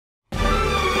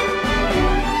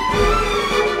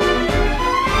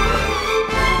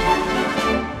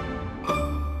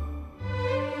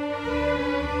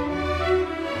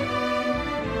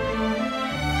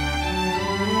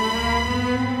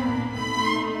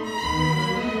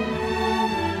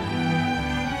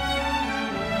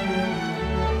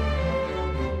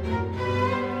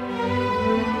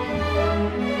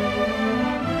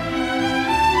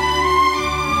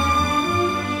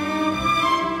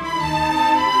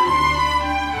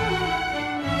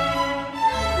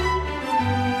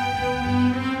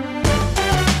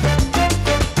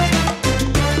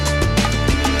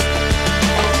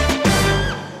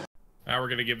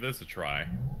gonna give this a try.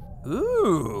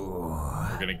 Ooh.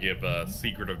 We're gonna give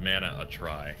Secret of Mana a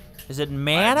try. Is it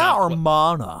mana or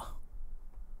mana?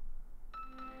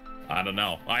 I don't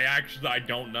know. I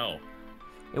don't know.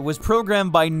 It was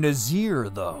programmed by Nazir,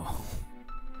 though.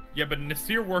 Yeah, but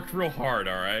Nasir worked real hard,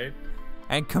 alright?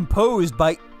 And composed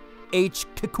by H.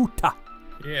 Kikuta.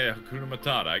 Yeah, Hakuna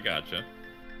Matata, I gotcha.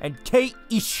 And Kei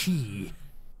Ishii.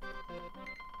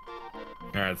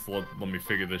 Alright, so let me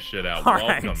figure this shit out.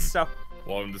 Welcome.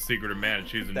 Welcome to Secret of Mana.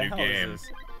 Choose a new game.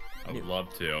 I would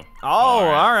love to. Oh,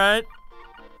 alright.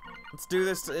 Let's do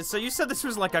this. So you said this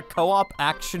was like a co-op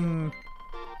action...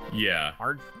 Yeah.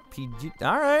 RPG.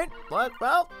 Alright.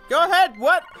 Well, go ahead.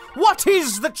 What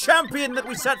is the champion that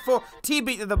we set for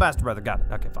TB the Basterd brother? Got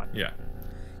it. Okay, fine. Yeah.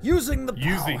 Using the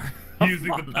power.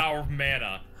 Using the power of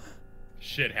mana.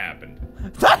 Shit happened.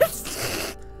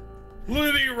 That's...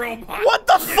 Look at the robot. What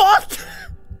the fuck?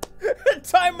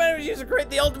 Time managers use to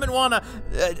create the ultimate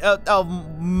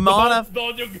mana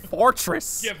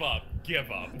fortress. Give up.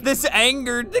 Give up. This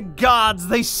angered the gods.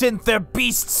 They sent their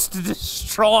beasts to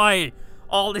destroy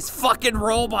all these fucking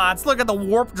robots. Look at the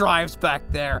warp drives back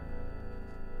there.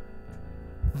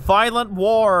 Violent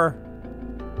war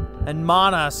and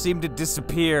mana seemed to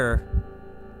disappear.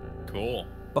 Cool.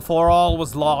 Before all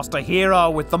was lost, a hero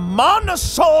with the mana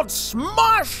sword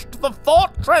smashed the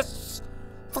fortress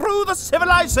through the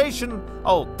civilization.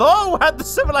 Although had the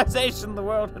civilization, the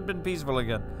world had been peaceful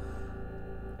again.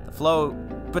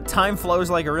 But time flows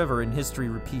like a river and history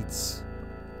repeats.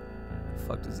 What the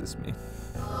fuck does this mean?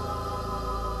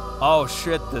 Oh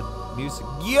shit, the music.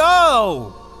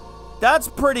 Yo! That's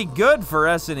pretty good for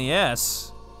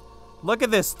SNES. Look at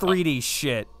this 3D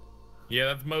shit. Yeah,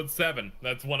 that's mode 7.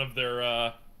 That's one of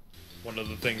their, one of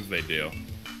the things they do.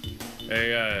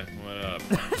 Hey, what up?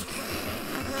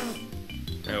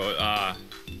 Hey,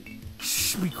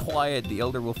 Shh, be quiet. The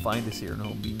Elder will find us here and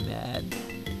he'll be mad.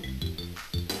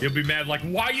 He'll be mad like,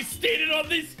 why are you standing on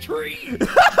this tree?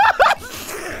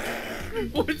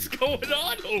 What's going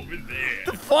on over there?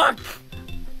 The fuck?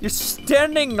 You're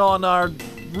standing on our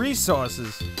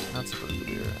resources. Not supposed to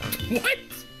be around. What?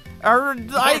 Our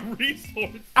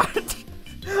resources?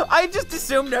 I just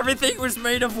assumed everything was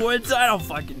made of wood, so I don't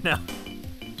fucking know.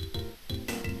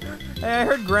 Hey, I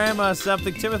heard Grandma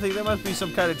something. Timothy, there must be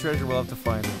some kind of treasure. We'll have to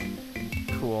find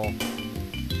it. Cool.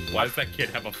 Why does that kid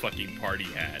have a fucking party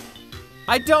hat?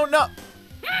 I don't know.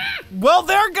 Well,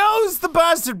 there goes the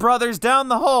Basterd brothers down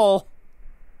the hole.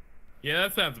 Yeah,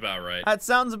 that sounds about right. That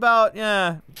sounds about,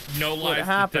 yeah. No lies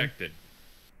detected.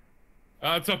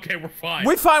 It's okay, we're fine.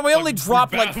 We're fine, we only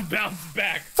dropped like bounce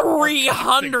back.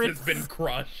 300 has been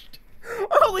crushed.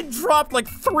 I only dropped like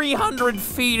 300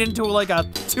 feet into like a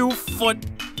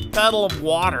 2-foot puddle of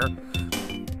water.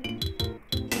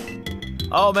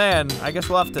 Oh man, I guess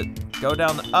we'll have to go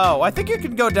down the, oh, I think you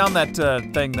can go down that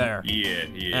thing there. Yeah.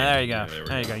 There you go. Yeah,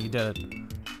 there you go, you did it.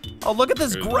 Oh, look at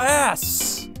this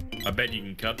grass. I bet you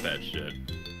can cut that shit.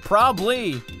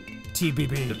 Probably.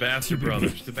 TBB. The Basterd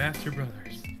brothers. The Basterd brothers.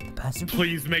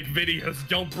 Please make videos.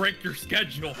 Don't break your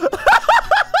schedule.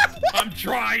 I'm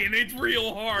trying. It's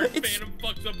real hard. Phantom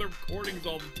fucks up the recordings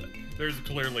all the time. There's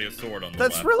clearly a sword on the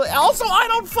left. That's really. Also, I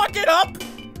don't fuck it up.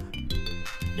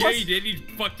 Yeah, you did. You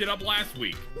fucked it up last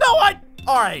week. No,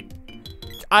 all right.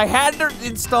 I had to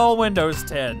install Windows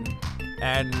 10.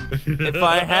 And if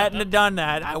I hadn't have done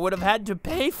that, I would have had to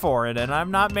pay for it, and I'm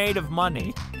not made of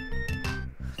money.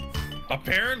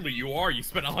 Apparently you are. You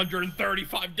spent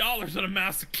 $135 on a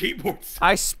mouse and keyboard.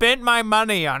 I spent my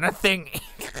money on a thing.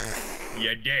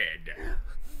 You did.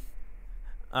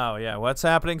 Oh yeah, what's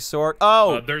happening, Sword?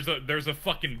 Oh, there's a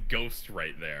fucking ghost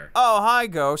right there. Oh, hi,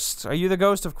 ghost. Are you the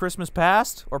ghost of Christmas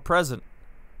past or present?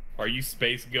 Are you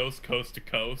space ghost coast to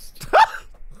coast?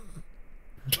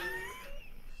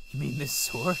 You mean this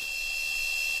sword?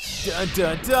 Dun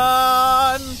dun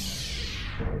dun!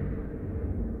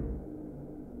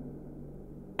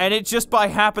 And it's just by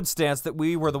happenstance that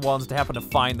we were the ones to happen to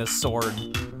find this sword.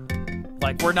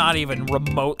 Like, we're not even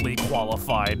remotely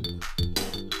qualified.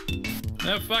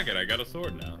 No, fuck it, I got a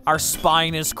sword now. Our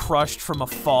spine is crushed from a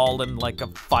fall in like a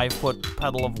 5-foot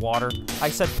puddle of water. I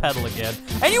said pedal again.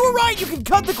 And you were right, you can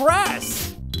cut the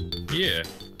grass! Yeah.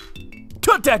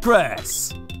 Cut that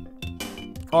grass!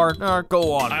 Or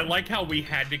go on. I like how we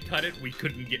had to cut it, we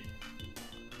couldn't get...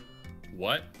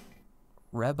 What?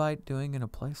 Rebite doing in a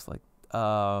place like,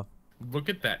 Look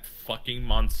at that fucking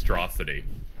monstrosity.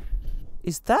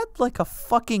 Is that like a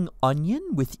fucking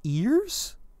onion with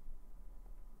ears?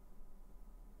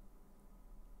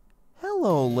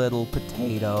 Hello, little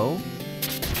potato.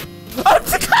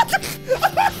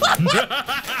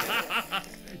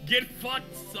 Get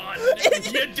fucked, son.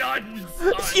 You're done,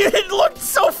 son. You looked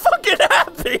so fucking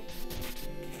happy.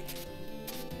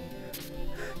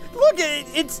 Look at it.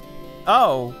 It's.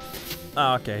 Oh.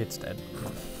 Oh, okay, it's dead.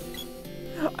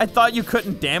 I thought you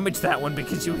couldn't damage that one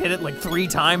because you hit it like 3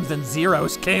 times and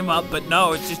zeros came up, but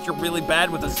no, it's just you're really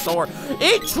bad with a sword.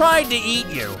 It tried to eat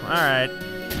you. All right.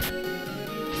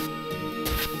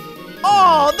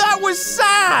 Oh, that was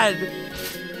sad.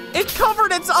 It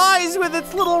covered its eyes with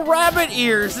its little rabbit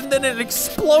ears and then it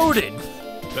exploded.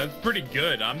 That's pretty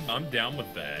good. I'm down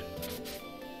with that.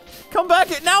 Come back.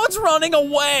 Now it's running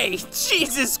away.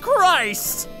 Jesus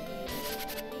Christ.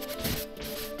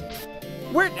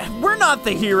 We're not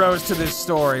the heroes to this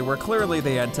story. We're clearly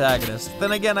the antagonists.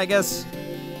 Then again, I guess,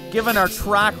 given our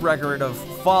track record of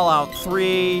Fallout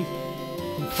 3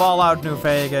 and Fallout New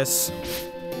Vegas,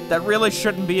 that really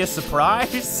shouldn't be a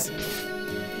surprise.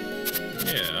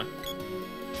 Yeah.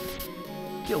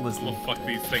 Kill this little fuck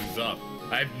these things up.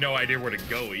 I have no idea where to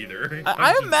go either.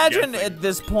 I imagine at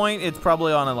this point it's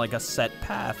probably on a set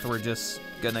path. We're just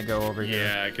gonna go over here.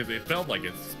 Yeah, because it felt like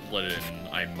it split and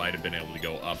I might have been able to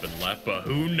go up and left, but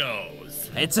who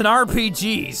knows? It's an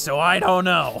RPG, so I don't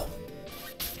know.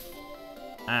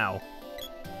 Ow.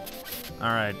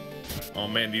 Alright. Oh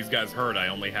man, these guys hurt. I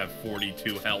only have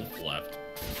 42 health left.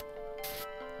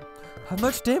 How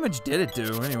much damage did it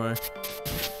do, anyway?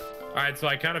 Alright, so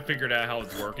I kind of figured out how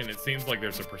it's working. It seems like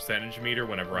there's a percentage meter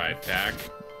whenever I attack,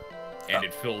 and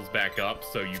it fills back up,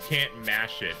 so you can't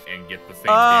mash it and get the same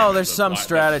damage. Oh, there's some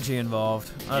strategy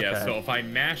involved. Okay. Yeah, so if I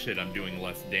mash it, I'm doing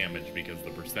less damage because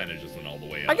the percentage isn't all the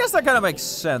way up. I guess that kind of makes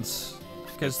sense.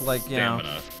 Because, like, you know.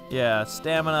 Yeah,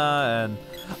 stamina and...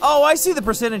 Oh, I see the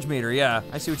percentage meter, yeah.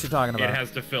 I see what you're talking about. It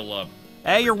has to fill up.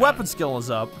 Hey, your weapon skill is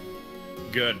up.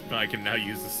 Good, I can now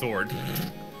use the sword.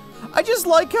 I just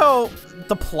like how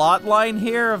the plot line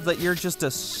here of that you're just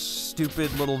a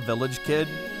stupid little village kid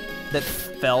that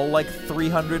fell like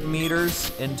 300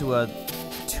 meters into a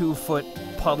 2-foot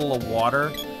puddle of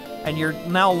water, and you're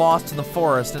now lost in the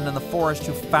forest, and in the forest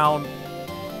you found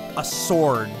a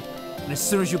sword. And as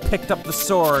soon as you picked up the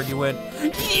sword, you went,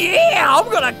 yeah,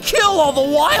 I'm gonna kill all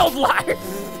the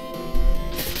wildlife!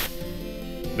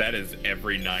 That is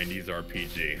every 90s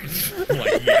RPG.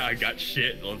 Like, yeah, I got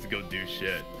shit, let's go do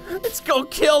shit. Let's go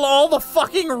kill all the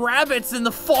fucking rabbits in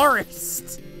the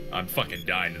forest! I'm fucking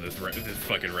dying to this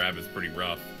fucking rabbit's pretty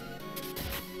rough.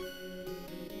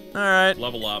 Alright.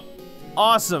 Level up.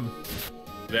 Awesome.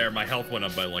 There, my health went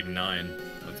up by like 9.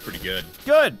 That's pretty good.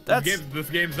 Good, This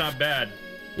game's not bad.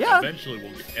 Yeah.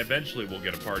 Eventually we'll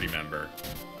get a party member.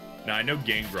 Now, I know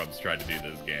Game Grumps tried to do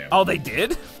this game. Oh, they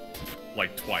did?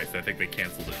 Like twice. I think they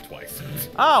canceled it twice.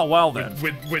 Oh, well then.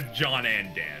 With John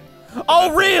and Dan.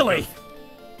 Oh, really?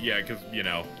 Yeah, because, you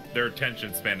know, their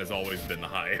attention span has always been the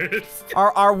highest.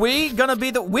 Are we gonna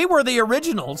be we were the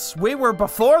originals. We were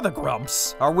before the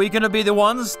Grumps. Are we gonna be the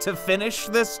ones to finish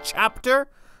this chapter?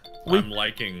 I'm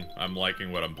liking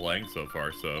what I'm playing so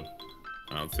far, so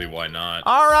I don't see why not.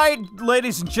 All right,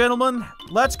 ladies and gentlemen,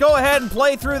 let's go ahead and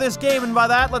play through this game, and by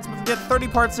that, let's get 30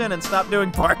 parts in and stop doing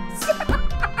parts.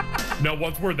 No,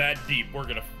 once we're that deep, we're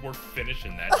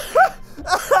finishing that.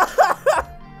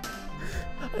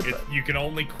 You can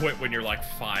only quit when you're like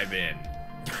 5 in.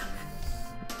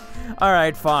 All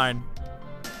right, fine.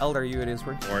 Elder, you it is.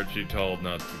 Weren't you told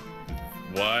not to?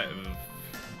 What?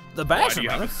 The Basterd. Why do you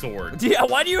have a sword? Yeah,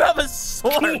 why do you have a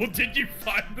sword? Cool, did you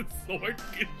find the sword?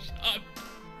 Good job.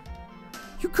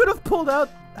 You could have pulled out.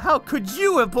 How could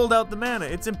you have pulled out the mana?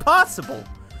 It's impossible.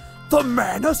 The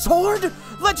mana sword?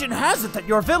 Legend has it that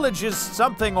your village is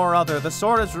something or other. The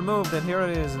sword is removed, and here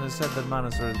it is, and it said that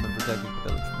mana sword has been protecting the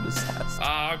village from disaster.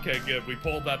 Ah, okay, good. We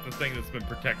pulled out the thing that's been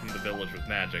protecting the village with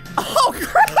magic. Oh,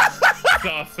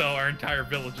 crap! So our entire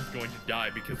village is going to die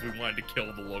because we wanted to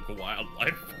kill the local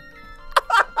wildlife.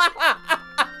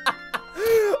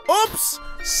 Oops!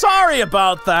 Sorry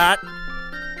about that.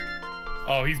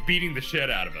 Oh, he's beating the shit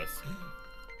out of us.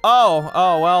 Oh,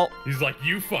 well. He's like,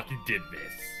 you fucking did this.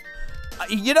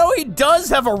 You know, he does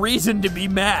have a reason to be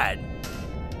mad.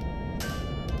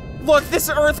 Look,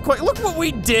 this earthquake, look what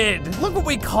we did. Look what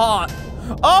we caught.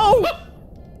 Oh!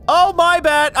 Oh, my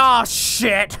bad. Oh,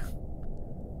 shit.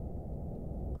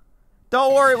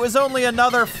 Don't worry, it was only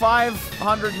another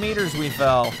 500 meters we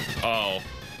fell. Oh.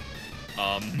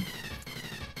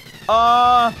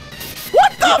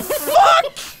 What the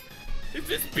fuck? Is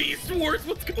this Beast Wars?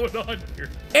 What's going on here?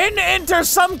 Enter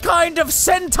some kind of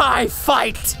Sentai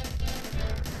fight.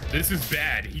 This is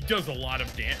bad. He does a lot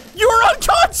of damage. You're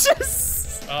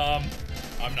unconscious!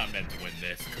 I'm not meant to win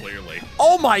this, clearly.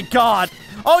 Oh my god.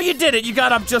 Oh, you did it. You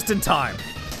got up just in time.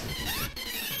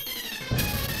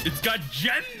 It's got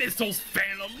gen missiles,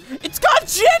 Phantom. It's got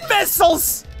gen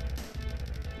missiles.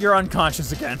 You're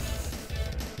unconscious again.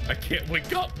 I can't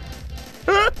wake up.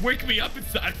 Wake me up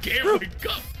inside. I can't wake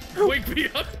up. Wake me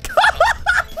up.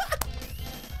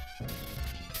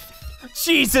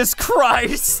 Jesus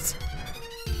Christ.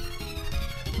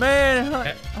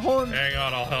 Man, hold on. Hang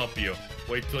on, I'll help you.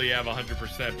 Wait till you have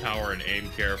 100% power and aim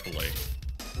carefully.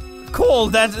 Cool,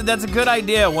 that's a good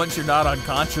idea once you're not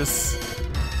unconscious.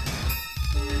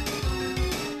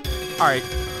 All right.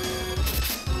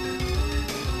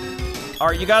 All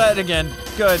right, you got it again.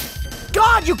 Good.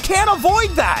 God, you can't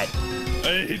avoid that.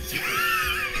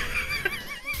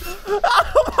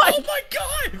 Oh my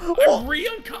God! I'm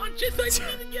re-unconscious. I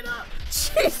can't even get up.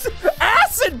 Jesus,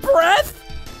 acid breath.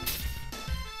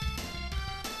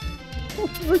 Oh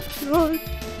my God.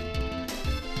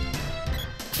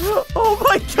 Oh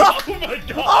my God. Oh my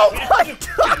God. Oh my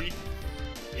God.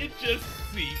 It just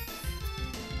seeps.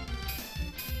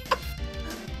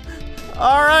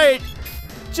 All right.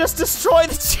 Just destroy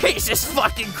the Jesus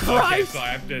fucking Christ. Okay, so I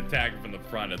have to attack from the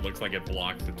front. It looks like it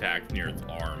blocks attacks near its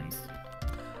arms.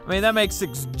 I mean, that makes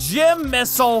 6 gem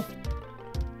missile.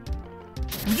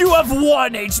 You have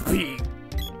 1 HP.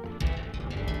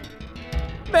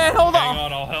 Man, hold on. Hang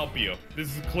on, I'll help you.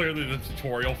 This is clearly the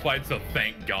tutorial fight, so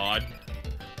thank God.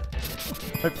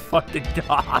 My fucking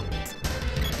God.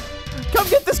 Come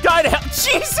get this guy to help.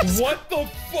 Jesus. What the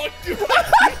fuck do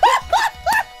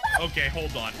Okay,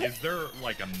 hold on. Is there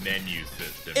like a menu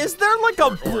system? Is there like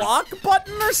a block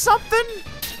button or something?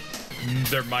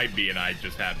 There might be, and I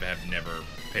just have never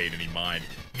paid any mind.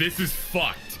 This is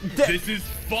fucked. This is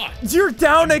fucked. You're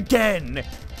down again.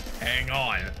 Hang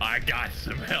on, I got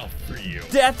some help for you.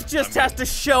 Death just has to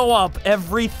show up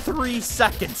every 3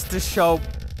 seconds to show.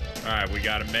 All right, we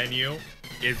got a menu.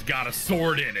 It's got a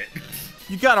sword in it.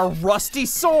 You got a rusty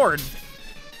sword.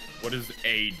 What does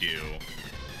A do?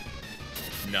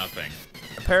 Nothing.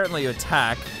 Apparently you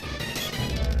attack.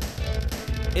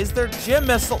 Is there gem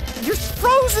missile? You're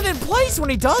frozen in place when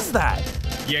he does that.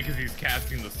 Yeah, because he's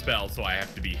casting the spell, so I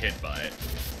have to be hit by it.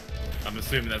 I'm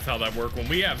assuming that's how that works. When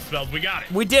we have spells, we got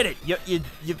it. We did it.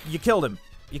 You killed him.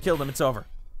 You killed him. It's over.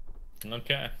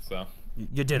 Okay, so.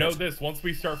 You did it. Know this, once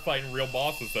we start fighting real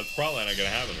bosses, that's probably not gonna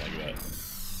happen like that.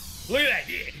 Look at that,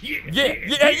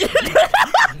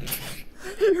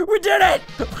 We did it!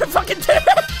 We fucking did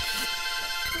it!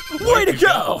 Way to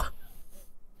go!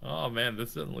 Oh man,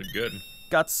 this doesn't look good.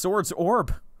 Got Sword's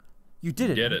Orb. You did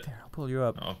it. Get it. There, I'll pull you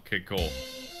up. Okay, cool.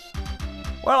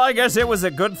 Well, I guess it was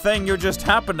a good thing you just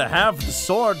happened to have the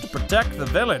sword to protect the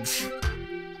village.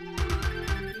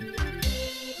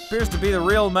 Appears to be the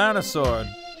real mana sword.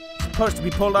 Supposed to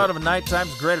be pulled out of a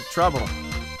nighttime's great trouble.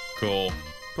 Cool.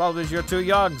 Probably because you're too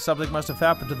young. Something must have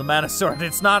happened to the mana sword.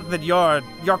 It's not that you're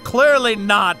clearly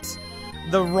not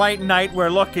the right knight we're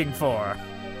looking for.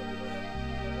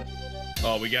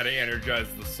 Oh, we gotta energize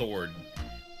the sword.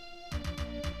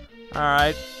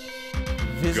 Alright.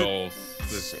 Visit Go.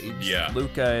 Sage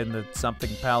Luca in the something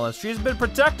palace. She's been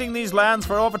protecting these lands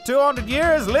for over 200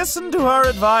 years. Listen to her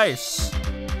advice.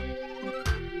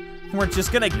 We're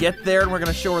just gonna get there and we're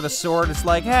gonna show her the sword. It's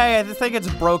like, hey, I think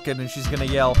it's broken, and she's gonna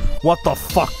yell, "What the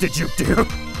fuck did you do?"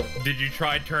 Did you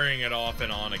try turning it off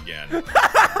and on again?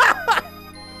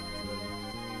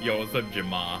 Yo, what's up,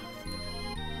 Jama?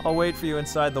 I'll wait for you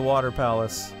inside the water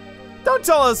palace. Don't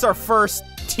tell us our first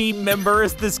team member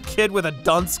is this kid with a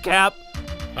dunce cap.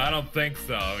 I don't think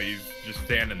so. He's just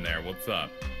standing there. What's up?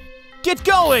 Get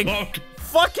going! Okay.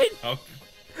 Fucking. Okay.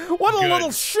 What a Good.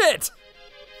 little shit!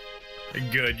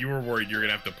 Good. You were worried you were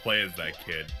gonna have to play as that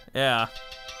kid. Yeah.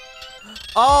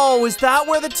 Oh, is that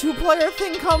where the 2-player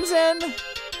thing comes in?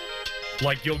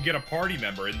 Like, you'll get a party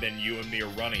member, and then you and me are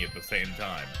running at the same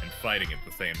time and fighting at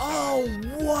the same time. Oh,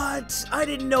 what? I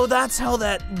didn't know that's how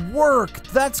that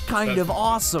worked. That's kind of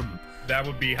awesome. That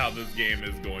would be how this game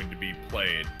is going to be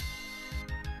played.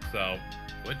 So,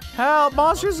 help!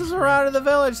 Monsters are surrounded the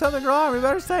village. Something's wrong. We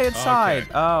better stay inside.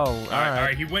 Okay. Oh, all right. All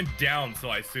right. He went down, so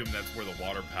I assume that's where the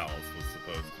water palace was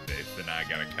supposed to be. So now I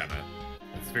gotta kind of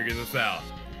let's figure this out.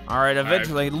 All right.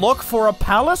 Eventually, look for a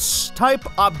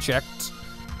palace-type object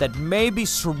that may be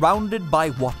surrounded by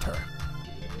water.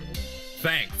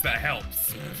 Thanks. That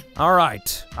helps. All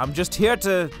right. I'm just here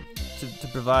to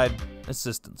provide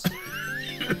assistance.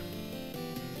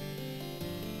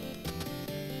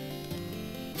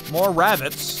 More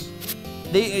rabbits.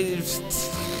 These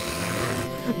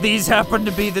happen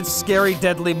to be the scary,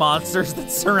 deadly monsters that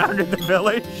surrounded the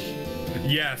village.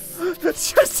 Yes.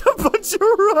 It's just a bunch of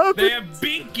rabbits. They have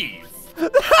binkies.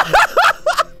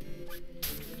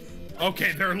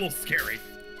 Okay, they're a little scary.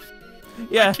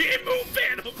 Yeah. I can't move,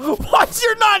 Phantom. What?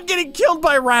 You're not getting killed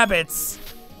by rabbits.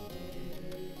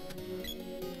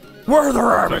 Where are the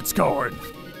rabbits going?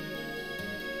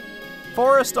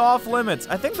 Forest off limits.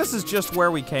 I think this is just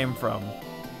where we came from.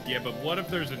 Yeah, but what if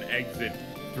there's an exit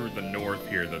through the north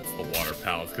here that's the water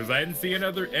palace? Because I didn't see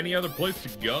any other place to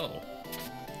go.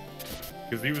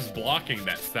 Because he was blocking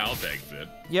that south exit.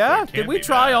 Yeah? So did we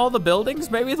try all the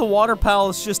buildings? Maybe the water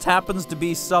palace just happens to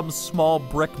be some small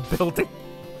brick building.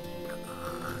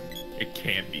 It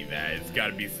can't be that. It's got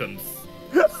to be some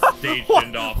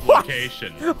stationed off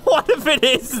location. What if it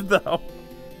is, though?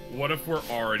 What if we're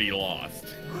already lost?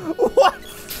 What?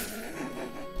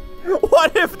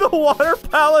 What if the water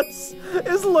palace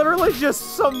is literally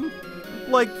just some,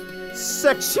 like,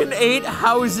 Section 8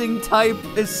 housing type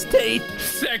estate?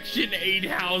 Section 8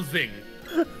 housing.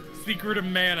 Secret of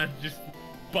Mana just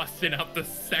busting up the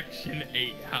Section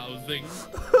 8 housing.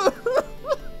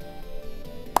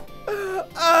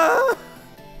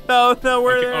 No,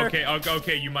 we're there.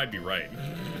 Okay, you might be right.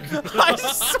 I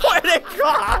swear to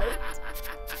God.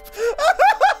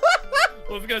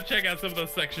 Let's go check out some of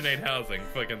those Section 8 housing.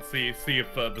 Fucking see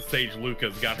if the Sage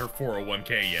Luca's got her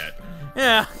 401k yet.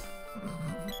 Yeah.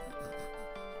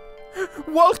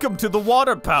 Welcome to the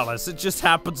Water Palace. It just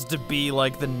happens to be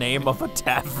like the name of a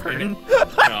tavern.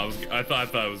 No, I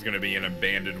thought it was gonna be an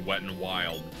abandoned Wet and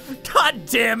Wild. God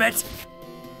damn it!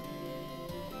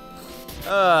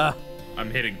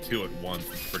 I'm hitting 2 at once.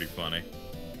 It's pretty funny.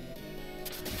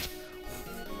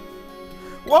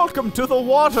 Welcome to the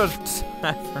Water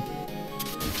Tavern.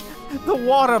 The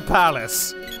Water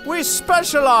Palace. We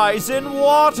specialize in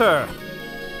water.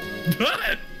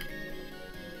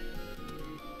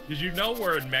 Did you know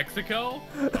we're in Mexico?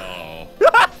 Oh.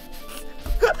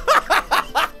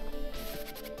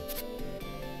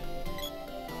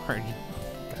 Alright,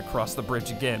 gotta cross the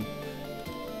bridge again.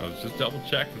 I was just double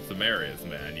checking some areas,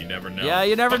 man. You never know. Yeah,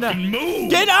 you never know. Move!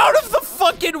 Get out of the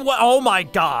fucking way! Oh my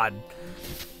God.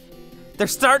 They're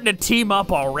starting to team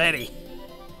up already.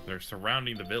 They're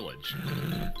surrounding the village.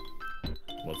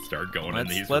 Let's start going in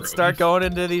these rooms. Let's start going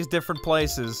into these different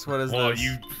places. What is this?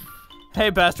 You... Hey,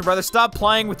 Basterd brother, stop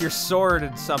playing with your sword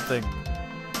and something.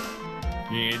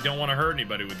 You don't want to hurt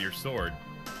anybody with your sword.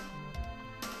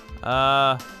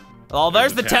 Oh,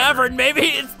 there's the tavern.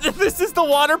 Maybe this is the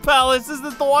water palace. Is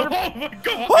this the water? Oh my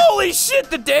God! Holy shit,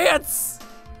 the dance!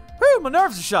 Whew, my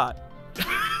nerves are shot.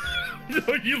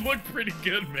 You look pretty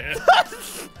good, man.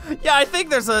 Yeah, I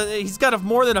think he's got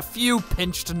more than a few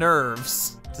pinched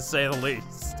nerves, to say the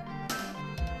least.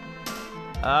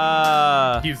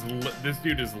 This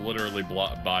dude is literally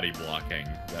body blocking.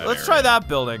 Let's try that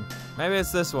building. Maybe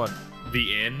it's this one.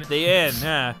 The inn? The inn,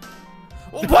 yeah.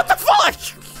 What the fuck?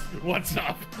 What's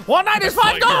up? One night is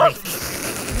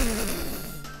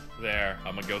 $5. There,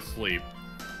 I'm gonna go sleep.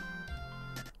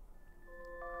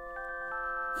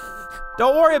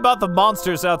 Don't worry about the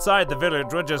monsters outside the village.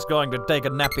 We're just going to take a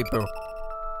nappy poo.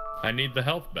 I need the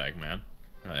health back, man.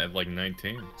 I have like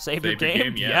 19. Save your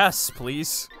game? Yes,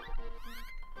 please.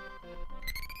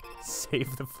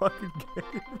 Save the fucking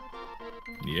game.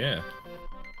 Yeah.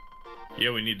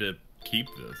 Yeah, we need to keep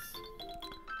this.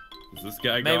 Is this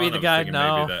guy gone? Maybe the guy,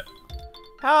 no. Maybe that...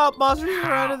 Help, monsters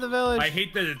around in the village. I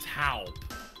hate that it's help.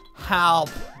 Help.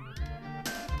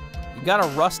 You got a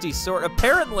rusty sword.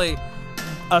 Apparently,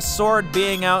 a sword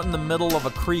being out in the middle of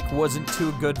a creek wasn't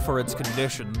too good for its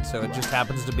condition, so it just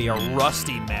happens to be a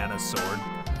rusty mana sword.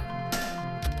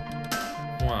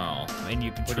 Wow. I mean,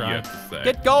 you can what try. Do you have to say?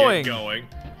 Get going. Get going.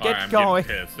 Get right, going. I'm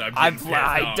getting pissed. I'm getting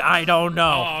pissed. I don't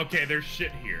know. Oh, okay, there's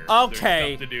shit here.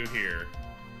 Okay. There's stuff to do here.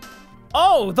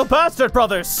 Oh, the Basterd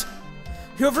brothers!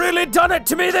 You've really done it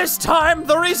to me this time!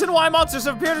 The reason why monsters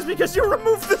have appeared is because you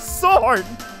removed the sword!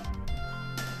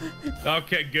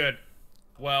 Okay, good.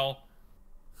 Well,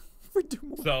 we do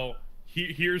more. So,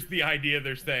 here's the idea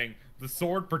they're saying. The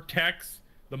sword protects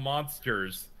the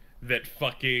monsters that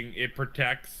it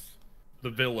protects the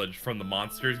village from the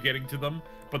monsters getting to them,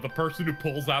 but the person who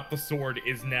pulls out the sword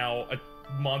is now,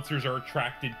 monsters are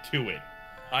attracted to it.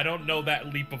 I don't know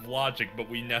that leap of logic, but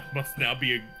we must now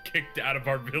be kicked out of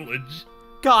our village.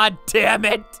 God damn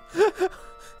it!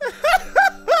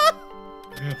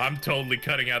 I'm totally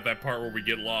cutting out that part where we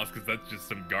get lost, because that's just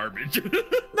some garbage.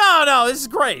 No, this is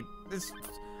great.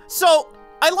 So,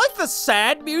 I like the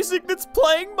sad music that's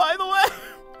playing, by the way.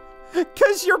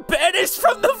 Because you're banished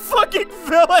from the fucking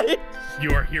village.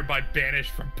 You are hereby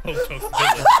banished from Potos Village.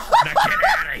 Now get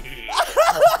out of here.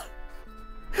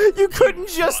 You couldn't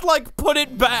just, like, put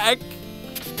it back.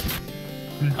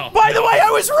 No. By the way,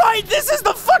 I was right! This is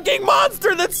the fucking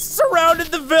monster that's surrounded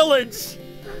the village!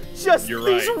 Just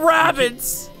these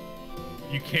rabbits!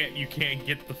 You can't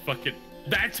get the fucking.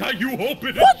 That's how you open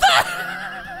it. What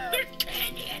the? You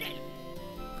can't get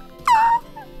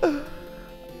it.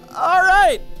 All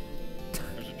right.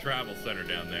 There's a travel center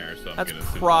down there, so I'm That's gonna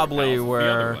assume probably the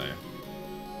where. other way.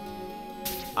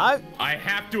 I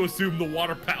have to assume the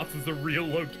water palace is a real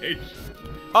location.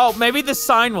 Oh, maybe the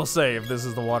sign will say if this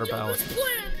is the water palace.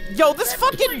 Yo, this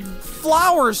fucking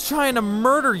flower's trying to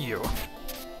murder you.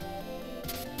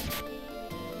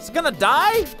 It's gonna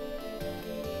die?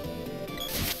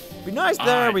 Be nice.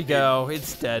 There we go.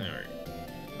 It's dead.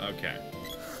 Okay.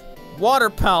 Water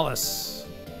palace.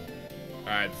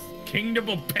 Alright, Kingdom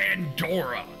of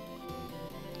Pandora.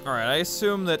 Alright, I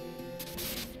assume that.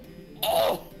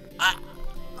 Oh!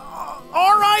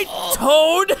 Alright,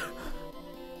 Toad!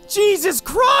 Jesus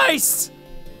Christ!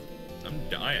 I'm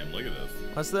dying, look at this.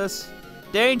 What's this?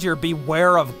 Danger,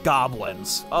 beware of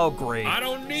goblins. Oh, great. I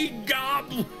don't need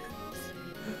goblins!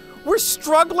 We're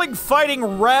struggling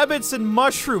fighting rabbits and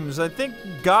mushrooms. I think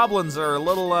goblins are a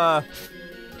little, out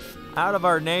of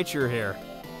our nature here.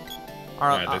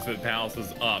 Alright, this palace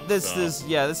is up. This is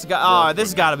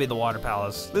gotta be the water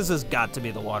palace. This has got to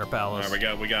be the water palace.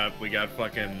 Alright, we got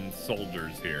fucking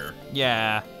soldiers here.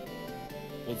 Yeah.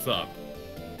 What's up?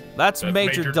 That's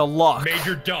Major Deluxe.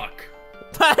 Major Duck.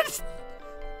 That's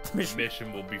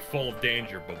Mission will be full of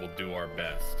danger, but we'll do our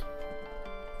best.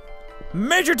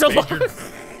 Major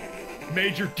Deluxe.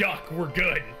 Major Duck, we're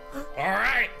good.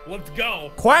 Alright, let's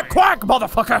go. Quack, quack,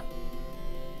 motherfucker.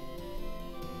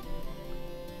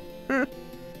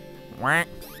 Whack.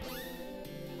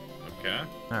 Okay.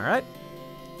 Alright.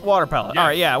 Water palace. Yeah.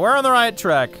 Alright, yeah, we're on the right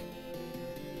track.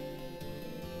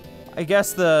 I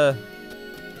guess the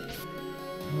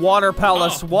water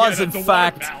palace was in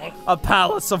fact a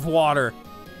palace of water.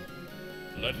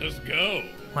 Let us go.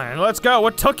 Man, let's go.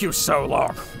 What took you so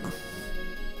long?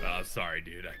 Sorry,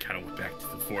 dude. I kind of went back to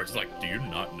the forest. Like, do you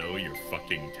not know your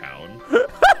fucking town?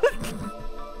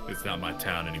 It's not my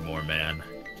town anymore, man.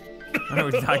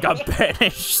 I got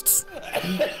banished.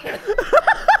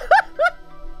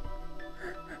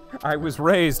 I was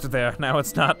raised there. Now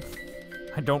it's not.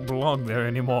 I don't belong there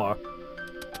anymore.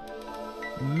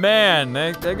 Man,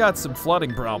 they got some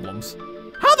flooding problems.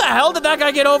 How the hell did that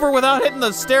guy get over without hitting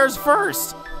the stairs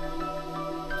first?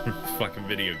 Fucking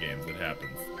video games, it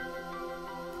happens.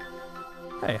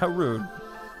 Hey, how rude.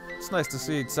 It's nice to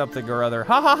see something or other.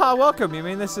 Ha ha ha, welcome. You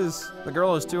mean this is the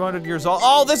girl who's 200 years old?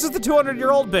 Oh, this is the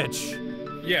 200-year-old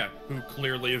bitch. Yeah, who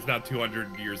clearly is not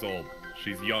 200 years old.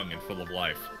 She's young and full of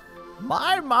life.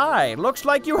 My, looks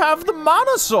like you have the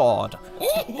mana sword.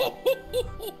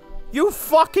 You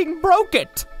fucking broke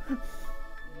it.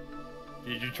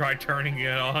 Did you try turning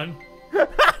it on?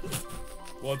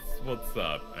 What's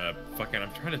up? Fucking,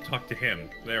 I'm trying to talk to him.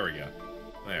 There we go.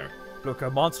 There. Look,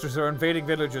 monsters are invading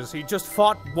villages. He just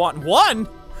fought one? One?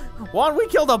 We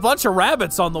killed a bunch of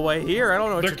rabbits on the way here. I don't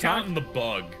know what They're you're talking. counting the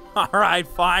bug. All right,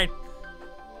 fine.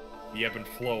 The ebb and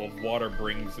flow of water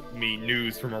brings me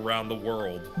news from around the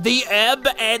world. The ebb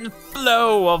and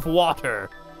flow of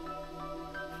water.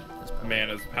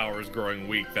 Mana's power is growing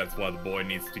weak. That's why the boy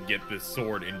needs to get this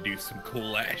sword and do some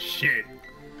cool ass shit.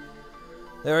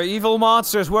 There are evil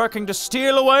monsters working to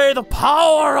steal away the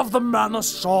power of the mana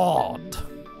sword.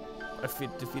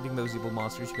 Defeating those evil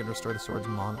monsters, you can restore the sword's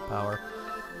mana power.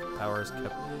 Power is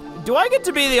kept. Do I get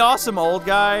to be the awesome old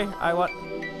guy? I want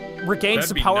regain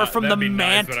some power from the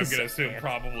mantis. But I'm gonna assume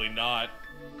probably not.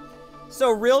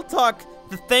 So real talk,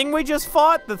 the thing we just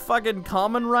fought, the fucking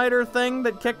common rider thing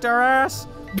that kicked our ass,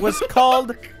 was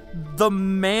called the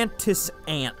mantis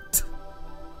ant.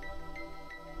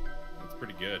 That's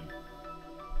pretty good.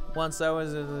 Once I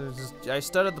I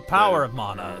studied the power of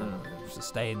mana. It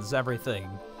sustains everything.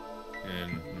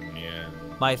 And yeah.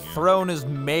 My throne is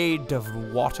made of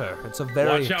water. It's a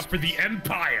very. Watch out for the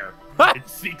Empire. It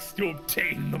seeks to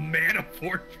obtain the Mana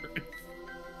Fortress.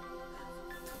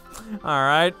 All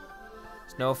right.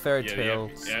 There's no fairy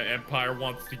tales. The Empire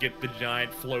wants to get the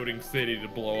giant floating city to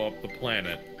blow up the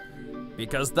planet.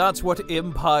 Because that's what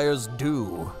empires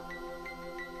do.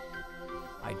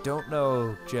 I don't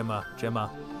know, Gemma.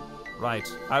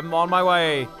 Right. I'm on my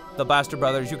way. The Basterd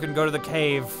brothers. You can go to the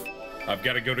cave. I've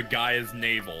got to go to Gaia's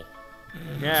navel.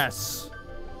 Yes.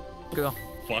 Go.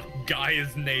 Fuck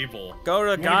Gaia's navel. Go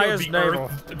to Gaia's navel.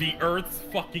 The Earth's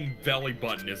fucking belly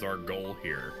button is our goal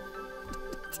here.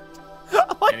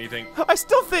 Like, Anything? I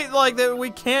still think like that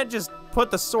we can't just put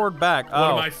the sword back.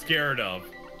 What am I scared of?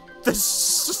 The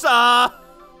sword?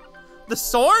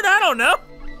 I don't know.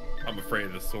 I'm afraid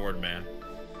of the sword, man.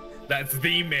 That's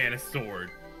the Mana Sword.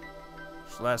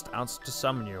 Last ounce to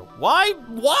summon you. Why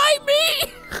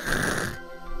me?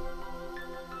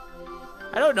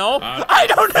 I don't know. I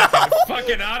don't know.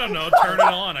 Fucking, I don't know. Turn it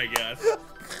on, I guess.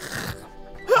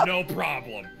 No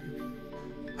problem.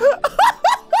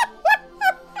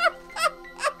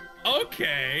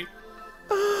 Okay.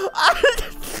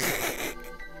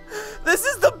 This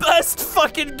is the best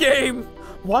fucking game.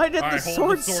 Why did the sword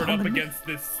hold the sword summon up me? against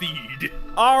this seed.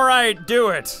 All right, do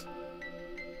it.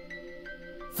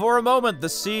 For a moment, the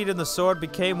seed and the sword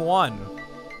became one.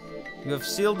 You have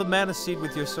sealed the mana seed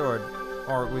with your sword,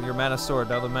 or with your mana sword.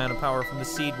 Now the mana power from the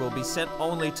seed will be sent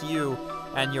only to you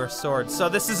and your sword. So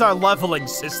this is our leveling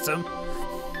system.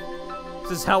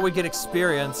 This is how we get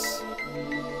experience.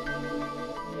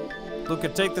 Luca,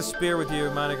 take the spear with you.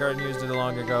 Mana Garden used it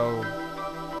long ago.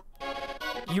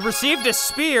 You received a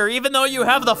spear, even though you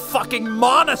have the fucking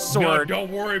mana sword. No,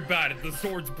 don't worry about it. The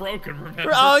sword's broken,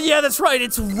 remember? Oh, yeah, that's right.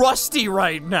 It's rusty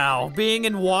right now. Being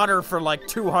in water for like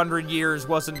 200 years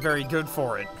wasn't very good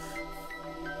for it.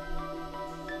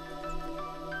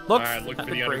 Look. Alright, look for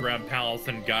the underground palace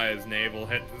and Gaia's navel.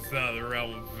 Head to the south of the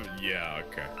realm of... Yeah,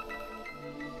 okay.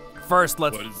 First,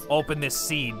 let's open this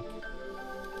seed.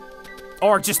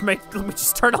 Or let me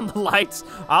just turn on the lights.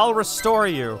 I'll restore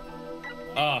you.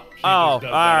 Oh, she just does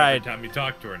that alright. every time you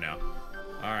talk to her now.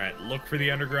 Alright, look for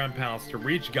the underground palace. To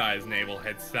reach Gaia's navel,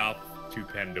 head south to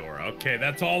Pandora. Okay,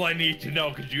 that's all I need to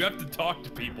know, because you have to talk to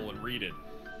people and read it.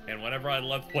 And whenever I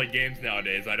let's play games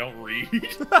nowadays, I don't read.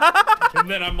 And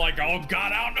then I'm like, oh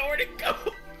god, I don't know where to go.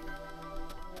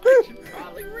 I should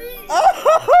probably read.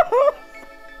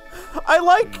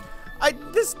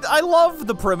 I love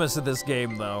the premise of this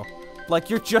game, though. Like,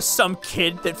 you're just some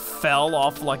kid that fell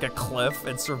off like a cliff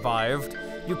and survived.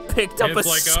 You picked up a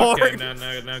sword.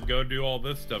 Okay, now go do all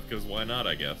this stuff, because why not,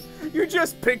 I guess. You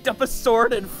just picked up a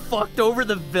sword and fucked over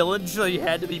the village so you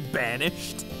had to be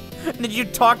banished. And then you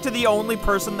talk to the only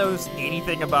person that knows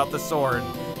anything about the sword,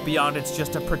 beyond it's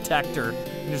just a protector.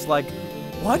 And just like,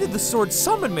 why did the sword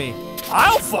summon me?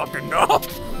 I'll fucking know!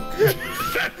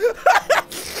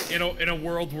 In a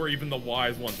world where even the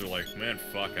wise ones are like, man,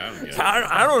 fuck, I don't get it.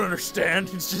 I don't understand.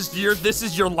 It's just this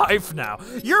is your life now.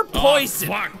 You're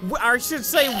poisoned. Fuck. I should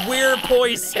say we're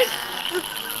poisoned.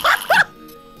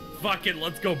 Fuck it,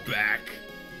 let's go back.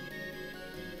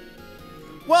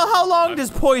 Well, how long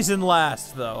does poison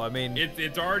last, though? I mean,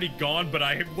 it's already gone, but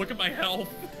look at my health.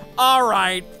 All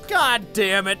right, god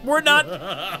damn it, we're not.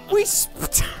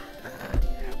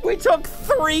 We took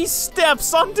 3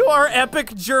 steps onto our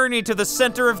epic journey to the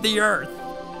center of the earth,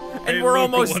 and hey, we're Luca,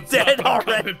 almost dead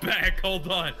already. I'm coming back. Hold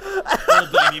on.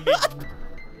 Hold on.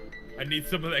 I need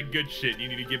some of that good shit. You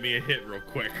need to give me a hit real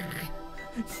quick.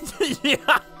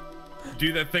 Yeah.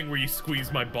 Do that thing where you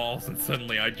squeeze my balls and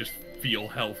suddenly I just feel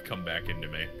health come back into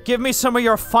me. Give me some of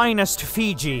your finest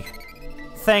Fiji.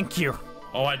 Thank you.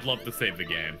 Oh, I'd love to save the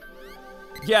game.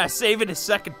 Yeah, save it a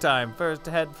second time. First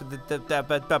head for the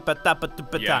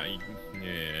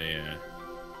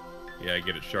Yeah, I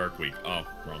get it. Shark Week. Oh,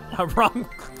 wrong one.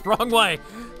 wrong way.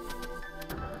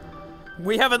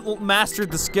 We haven't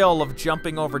mastered the skill of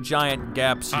jumping over giant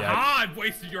gaps yet. Aha! I've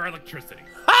wasted your electricity.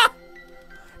 Ha!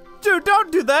 Dude,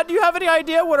 don't do that. Do you have any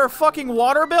idea what our fucking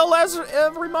water bill is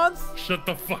every month? Shut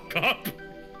the fuck up.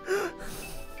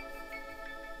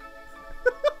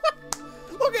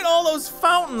 Look at all those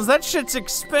fountains. That shit's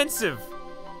expensive.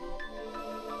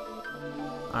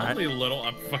 Only a little.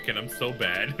 I'm so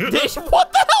bad. What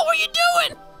the hell were you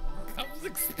doing? I was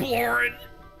exploring.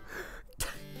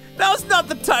 Now's not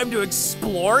the time to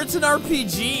explore. It's an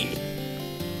RPG.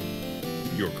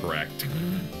 You're correct.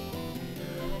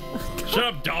 Shut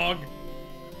up, dog.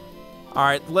 All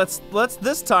right, let's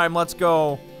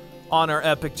go on our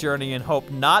epic journey and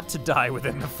hope not to die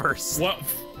within the first. What?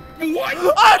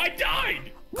 I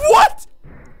died. What?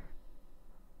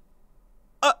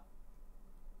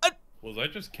 Was I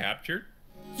just captured?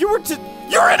 You're in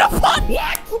a pot.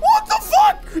 What? What the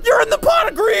fuck? You're in the pot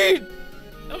of greed.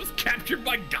 I was captured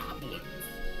by goblins.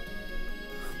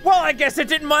 Well, I guess it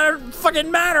didn't fucking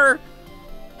matter.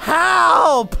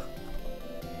 Help!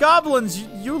 Goblins,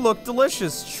 you look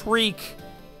delicious. Shriek.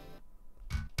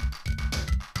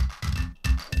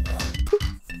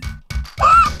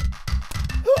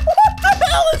 What the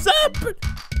hell is happening?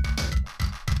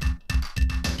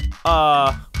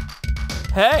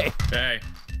 Hey. Hey,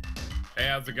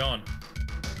 how's it going?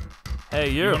 Hey,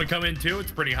 you. You wanna come in too?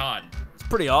 It's pretty hot. It's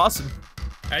pretty awesome.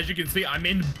 As you can see, I'm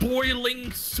in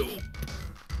boiling soup.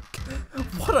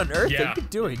 What on earth are you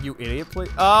doing, you idiot?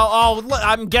 Oh,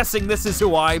 I'm guessing this is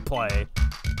who I play.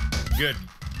 Good.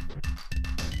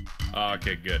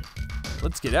 Okay, good.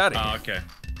 Let's get out of here. Okay.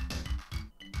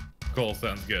 Cool,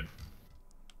 sounds good.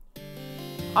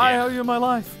 I owe you my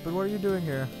life, but what are you doing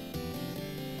here?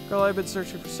 Girl, I've been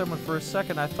searching for someone for a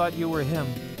second. I thought you were him.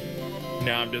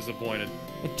 Now I'm disappointed.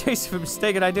 In case of a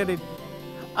mistaken identity.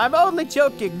 I'm only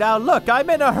joking. Now look, I'm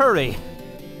in a hurry.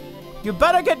 You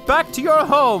better get back to your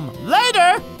home.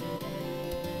 Later!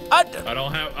 I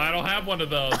don't have one of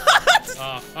those.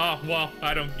 Well,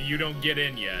 you don't get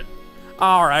in yet.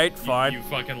 Alright, fine. You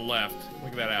fucking left.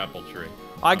 Look at that apple tree.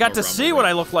 I got to see what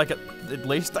I look like at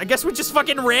least. I guess we just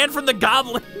fucking ran from the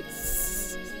goblins.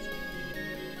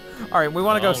 Alright, we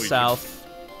want to go south.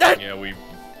 Yeah,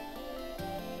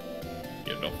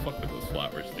 don't fuck with those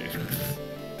flowers, dude.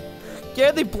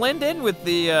 Yeah, they blend in with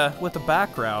the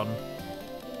background.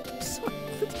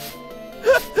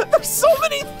 There's so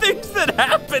many things that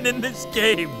happen in this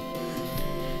game.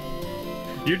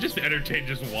 You're just entertained.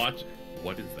 Just watch.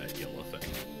 What is that yellow thing?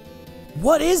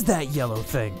 What is that yellow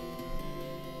thing?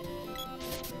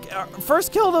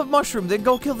 First kill the mushroom, then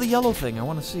go kill the yellow thing. I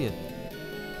want to see it.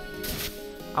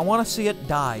 I want to see it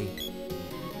die.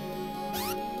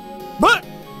 But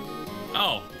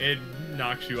oh, it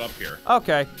knocks you up here.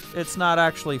 Okay, it's not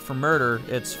actually for murder.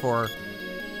 It's for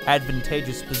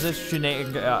advantageous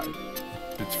positioning.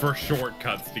 It's for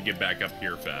shortcuts to get back up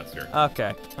here faster.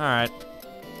 Okay, all right.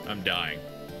 I'm dying.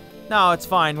 No, it's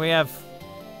fine. We have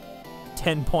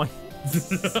 10 points.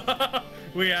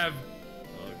 We have,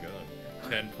 oh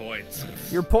god, 10 points.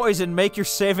 You're poisoned. Make your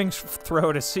savings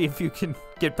throw to see if you can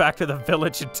get back to the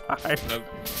village in time. Nope.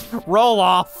 Roll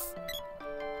off.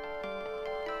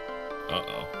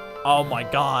 Uh-oh. Oh my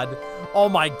god. Oh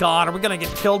my god. Are we gonna get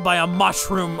killed by a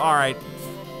mushroom? All right.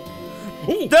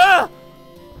 Ooh. Duh!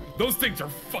 Those things are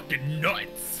fucking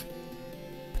nuts.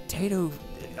 Potato.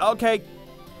 Okay.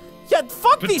 Yeah,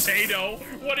 fuck these. Potato?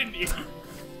 What an idiot.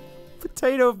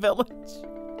 Potato village.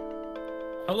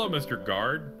 Hello, Mr.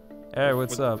 Guard. Hey,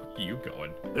 what's up? Where are you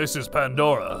going? This is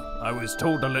Pandora. I was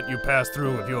told to let you pass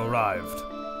through if you arrived.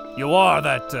 You are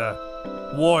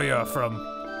that, warrior from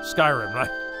Skyrim, right?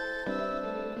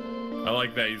 I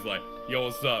like that. He's like, yo,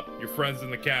 what's up? Your friends in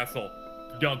the castle.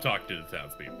 Don't talk to the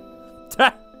townspeople.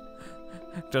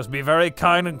 Just be very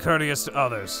kind and courteous to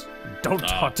others. Don't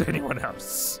talk to anyone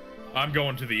else. I'm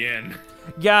going to the inn.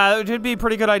 Yeah, it would be a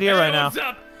pretty good idea right now. What's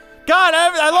up? God,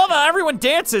 I love how everyone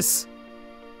dances.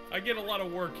 I get a lot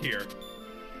of work here.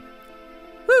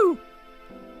 Woo!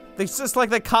 It's just like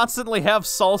they constantly have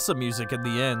salsa music in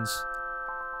the inns.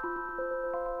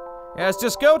 Yes,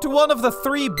 just go to one of the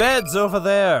 3 beds over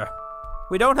there.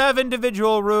 We don't have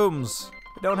individual rooms.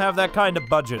 We don't have that kind of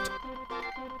budget.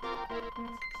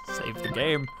 Save the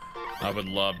game. I would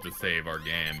love to save our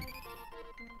game.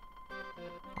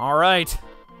 All right.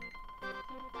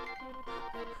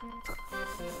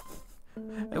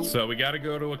 So we gotta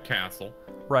go to a castle.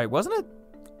 Right, wasn't it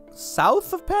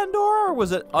south of Pandora, or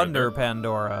was it under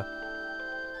Pandora?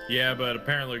 Yeah, but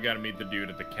apparently we gotta meet the dude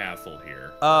at the castle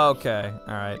here. Okay,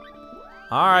 all right.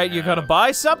 All right, you gonna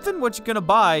buy something? What you gonna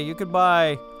buy? You could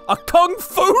buy a kung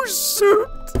fu suit.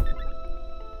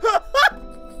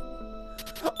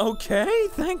 Okay,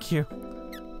 thank you.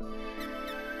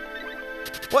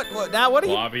 What now? What are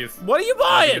you? What are you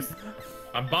buying?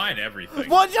 I'm buying everything.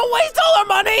 What? You waste all our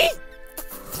money?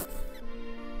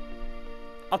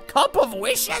 A cup of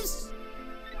wishes?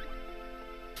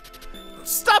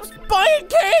 Stop buying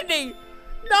candy!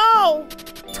 No!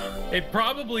 It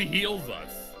probably heals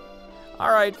us.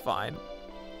 All right, fine.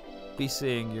 Be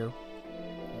seeing you.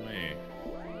 Wait.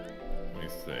 Let me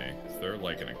see. Is there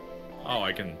like an? Oh,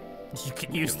 I can. You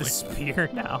can use the spear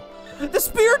now. The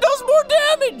spear does more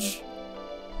damage!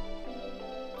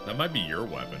 That might be your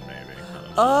weapon, maybe.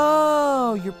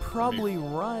 Oh, you're probably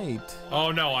right.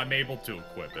 Oh no, I'm able to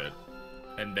equip it.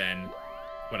 And then,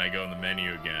 when I go in the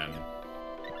menu again...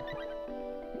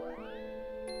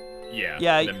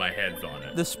 Yeah, then my head's on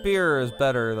it. The spear is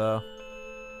better, though.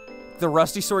 The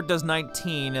rusty sword does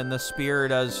 19, and the spear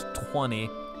does 20.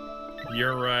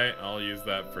 You're right, I'll use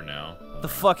that for now. The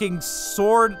fucking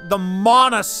sword, the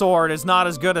mana sword, is not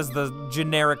as good as the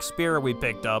generic spear we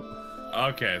picked up.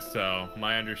 Okay, so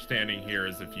my understanding here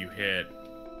is if you hit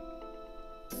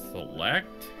select,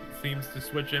 it seems to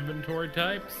switch inventory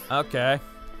types. Okay.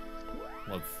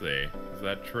 Let's see, is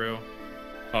that true?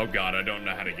 Oh god, I don't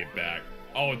know how to get back.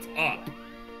 Oh, it's up.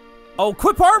 Oh,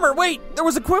 equip armor, wait, there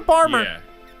was equip armor.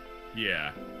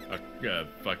 Yeah,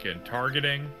 fucking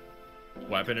targeting.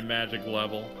 Weapon and magic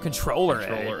level. Controller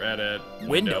edit.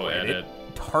 Window edit.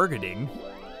 Targeting.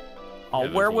 Oh,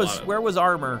 Yeah, where was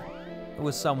armor? It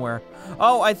was somewhere.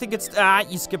 Oh, I think it's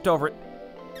you skipped over it.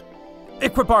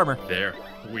 Equip armor. There.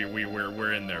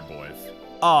 We're in there, boys.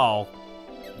 Oh.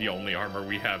 The only armor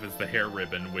we have is the hair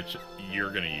ribbon, which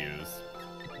you're gonna use.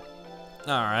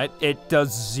 Alright, it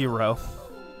does 0.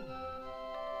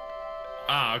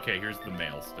 Ah, okay, here's the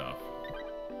mail stuff.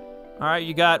 All right,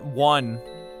 you got 1.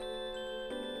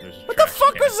 There's a What the trash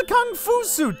fuck can. was the Kung Fu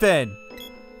suit then?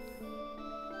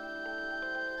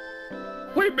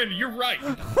 Wait a minute, you're right.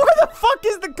 Where the fuck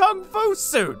is the Kung Fu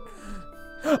suit?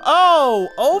 Oh,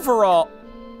 overall.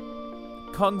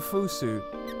 Kung Fu suit.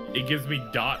 It gives me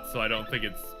dots, so I don't think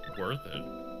it's worth it.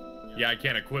 Yeah, I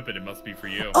can't equip it. It must be for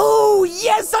you. Oh,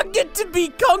 yes, I get to be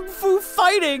Kung Fu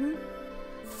fighting.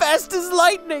 Fast as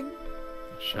lightning.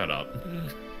 Shut up.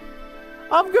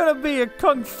 I'm gonna be a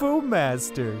Kung Fu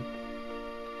master.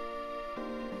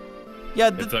 Yeah,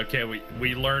 It's okay.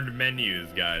 We learned menus,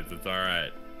 guys. It's all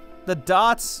right. the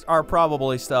dots are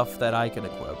probably stuff that I can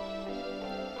equip.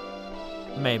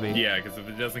 Maybe. Yeah, because if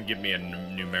it doesn't give me a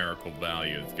numerical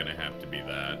value, it's gonna have to be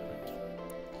that.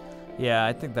 Yeah,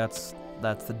 I think that's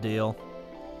the deal.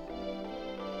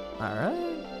 All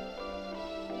right.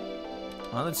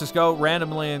 Well, let's just go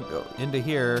randomly into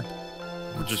here.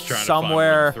 We're just trying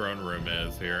somewhere. to find where the throne room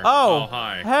is here. Oh,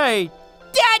 hi. Hey,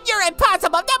 Dad, you're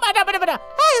impossible. Hey,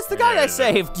 it's the guy I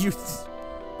saved. You.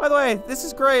 By the way, this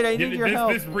is great. I need your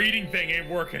help. This reading thing ain't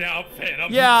working out,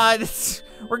 Phantom. Yeah,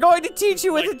 we're going to teach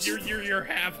you with like, you're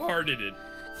half-hearted.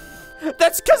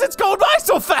 That's because it's going by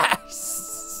so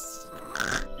fast.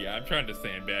 Yeah, I'm trying to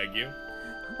sandbag you.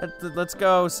 Let's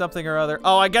go something or other.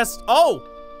 Oh, I guess. Oh.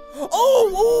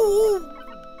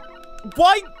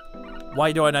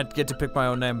 Why do I not get to pick my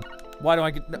own name? Why do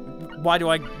I get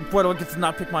to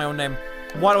not pick my own name?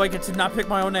 Why do I get to not pick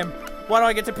my own name? Why do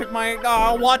I get to pick my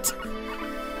what?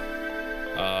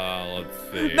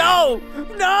 Let's see. No!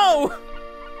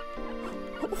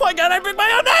 Why can't I pick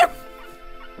my own name?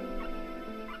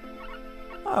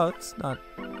 Oh, it's not.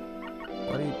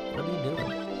 What are you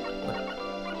doing? What?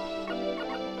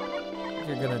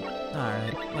 You're gonna.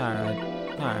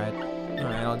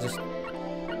 Alright, I'll just.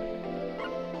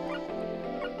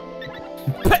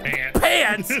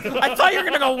 Pants! I thought you were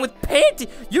gonna go with panty.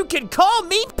 You can call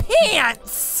me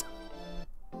Pants!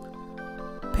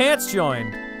 Pants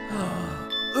joined.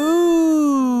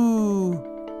 Ooh!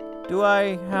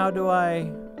 How do I?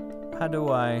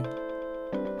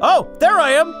 Oh, there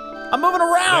I am! I'm moving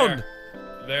around!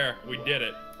 There, we did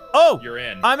it. Oh! You're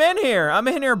in. I'm in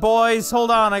here, boys.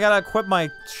 Hold on, I gotta equip my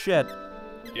shit.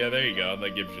 Yeah, there you go.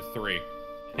 That gives you 3.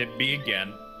 Hit B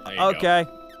again. There you okay.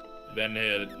 Go. Then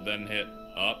hit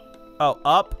up. Oh,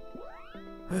 up?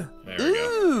 There we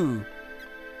Ooh! go.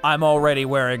 I'm already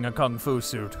wearing a Kung Fu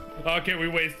suit. Okay, we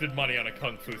wasted money on a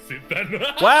Kung Fu suit then.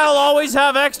 Well, always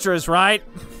have extras, right?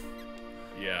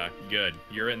 Yeah, good.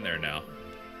 You're in there now.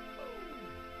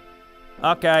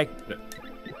 Okay.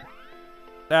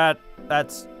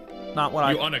 That's not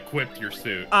what You unequipped your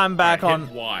suit. I'm back on.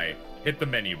 Hit Y. Hit the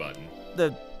menu button.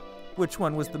 Which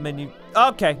one was the menu?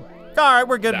 Okay. All right,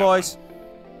 we're good, boys.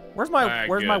 Where's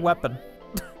my weapon?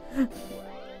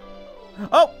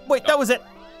 Oh, wait, that was it.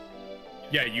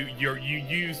 Yeah, you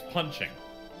use punching.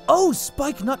 Oh,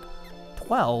 spike nut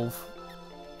 12.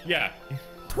 Yeah.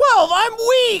 12, I'm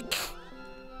weak.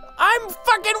 I'm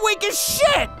fucking weak as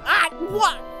shit.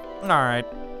 What? All right.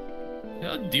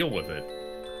 Yeah, deal with it.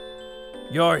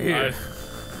 You're here.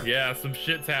 Yeah, some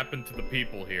shit's happened to the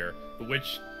people here. The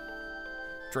witch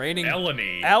Draining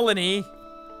Eleni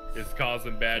is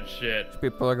causing bad shit.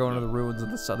 People are going to the ruins of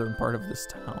the southern part of this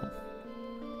town.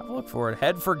 Have a look for it.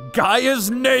 Head for Gaia's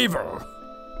navel.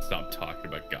 Stop talking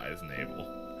about Gaia's navel.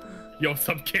 Yo, what's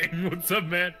up, King? What's up,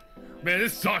 man? Man,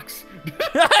 this sucks.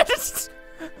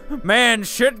 Man,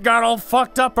 shit got all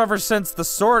fucked up ever since the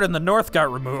sword in the north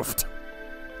got removed.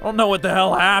 I don't know what the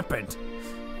hell happened.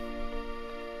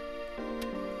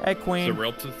 Hey, Queen.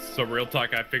 So real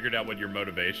talk, I figured out what your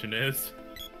motivation is.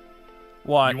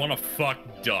 What? You want to fuck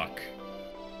Duck.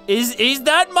 Is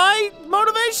that my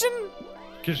motivation?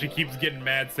 Because she keeps getting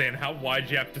mad saying, why'd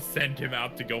you have to send him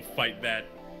out to go fight that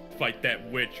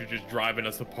witch who's just driving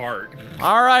us apart?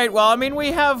 All right, well, I mean,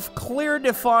 we have clear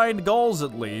defined goals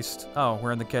at least. Oh,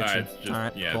 we're in the kitchen. All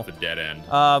right, yeah, cool. it's a dead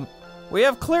end. We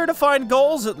have clear defined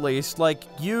goals at least. Like,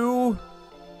 you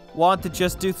want to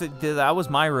just do that was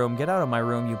my room. Get out of my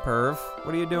room, you perv.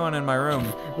 What are you doing in my room?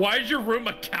 Why is your room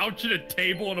a couch and a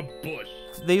table and a bush?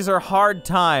 These are hard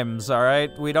times, all right?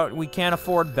 We can't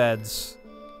afford beds.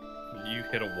 You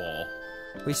hit a wall.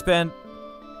 We spent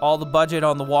all the budget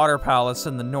on the water palace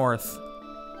in the north.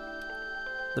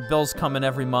 The bills come in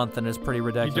every month and it's pretty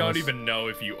ridiculous. You don't even know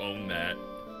if you own that.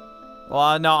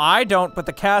 Well, no, I don't, but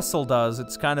the castle does.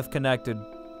 It's kind of connected.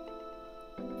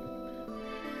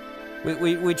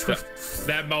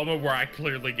 That moment where I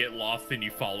clearly get lost and you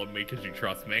follow me because you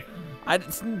trust me. I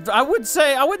wouldn't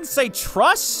say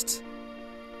trust,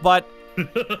 but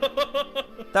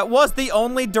that was the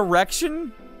only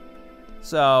direction.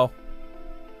 So,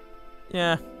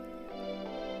 yeah.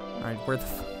 All right,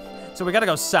 so we gotta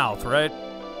go south, right?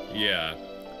 Yeah.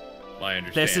 My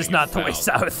understanding. This is not the way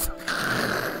south.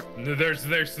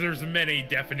 There's many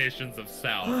definitions of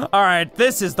south. All right,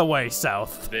 this is the way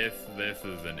south. This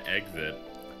is an exit.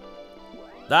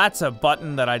 That's a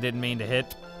button that I didn't mean to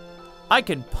hit. I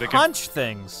can punch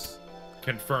things.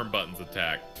 Confirm buttons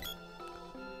attack.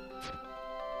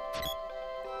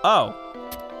 Oh.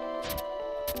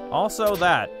 Also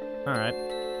that. All right.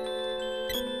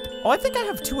 Oh, I think I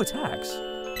have 2 attacks.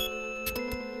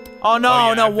 Oh no, Oh,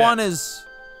 yeah, no, one is.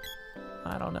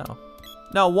 I don't know.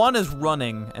 No, one is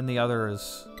running and the other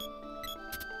is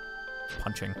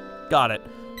punching. Got it.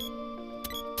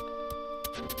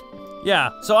 Yeah,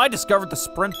 so I discovered the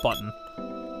sprint button.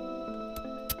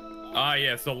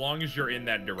 Yeah, so long as you're in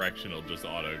that direction, it'll just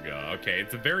auto go. Okay,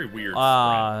 it's a very weird sprint.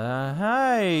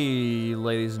 Hi,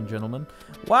 ladies and gentlemen.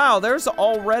 Wow, there's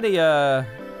already a... ...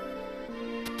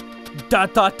 There's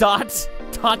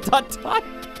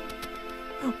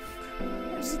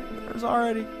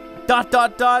already... ...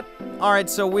 Alright,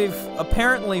 so we've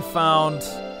apparently found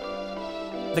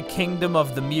the Kingdom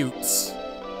of the Mutes.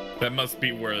 That must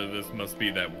be where this must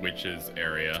be that witch's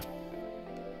area.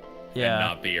 Yeah. And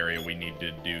not the area we need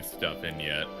to do stuff in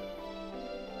yet.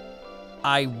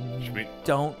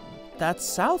 Don't... That's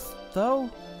south, though?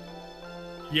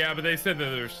 Yeah, but they said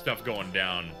that there's stuff going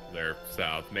down there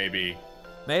south. Maybe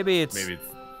it's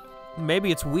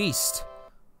west.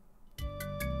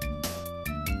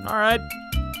 Alright.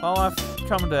 Well, I've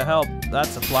come to help.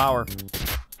 That's a flower.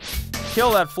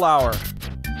 Kill that flower.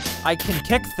 I can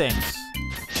kick things.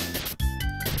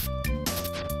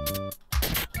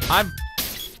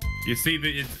 You see,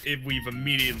 we've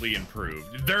immediately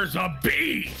improved. There's a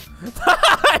bee!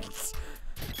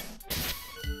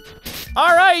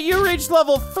 Alright, you reached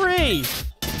level 3!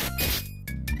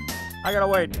 I gotta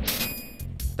wait.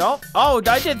 Don't. Oh,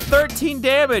 I did 13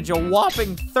 damage. A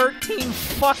whopping 13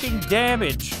 fucking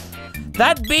damage.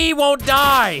 That bee won't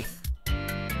die!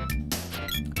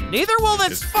 Neither will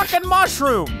this fucking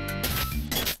mushroom!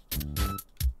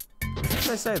 Why did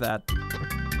I say that?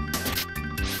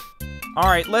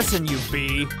 Alright, listen, you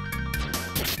bee.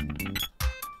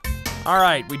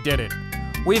 Alright, we did it.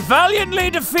 We valiantly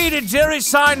defeated Jerry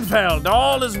Seinfeld.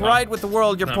 All is right with the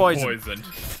world. You're poisoned.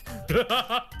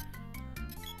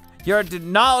 You're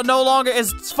no longer.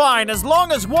 It's fine as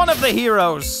long as one of the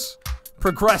heroes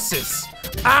progresses.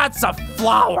 That's a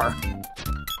flower.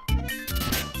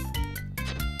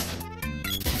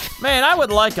 Man, I would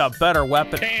like a better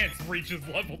weapon. Pants reaches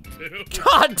level 2.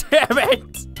 God damn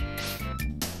it!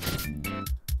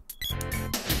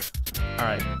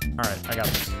 Alright, I got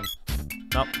this.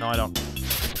 Nope, no I don't.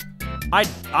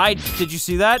 Did you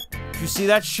see that? Did you see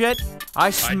that shit?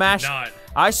 I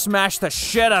smashed the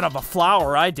shit out of a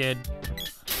flower, I did.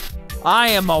 I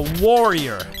am a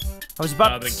warrior. I was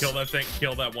about to- then kill that thing,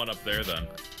 kill that one up there then.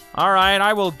 Alright,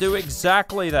 I will do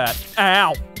exactly that.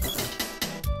 Ow!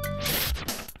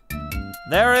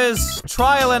 There is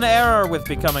trial and error with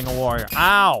becoming a warrior.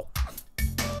 Ow!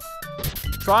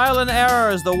 Trial and error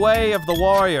is the way of the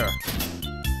warrior.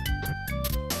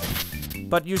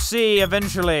 But you see,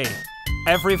 eventually,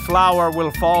 every flower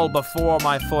will fall before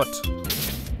my foot.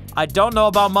 I don't know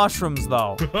about mushrooms,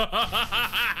 though.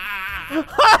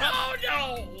 Oh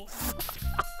no!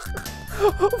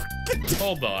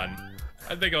 Hold on.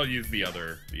 I think I'll use the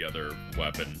other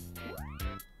weapon.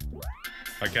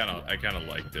 I kinda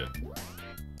liked it.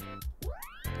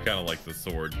 Kinda like the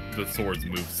sword. The sword's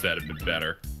moveset have been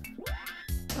better.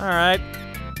 Alright.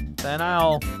 Then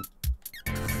I'll...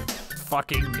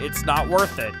 Fucking, it's not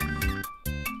worth it.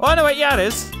 Oh, no, wait, yeah, it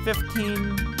is.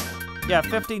 15. Yeah,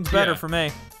 15's better for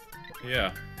me.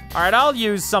 Yeah. Alright, I'll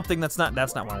use something that's not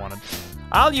what I wanted.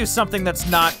 I'll use something that's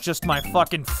not just my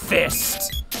fucking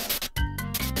fist.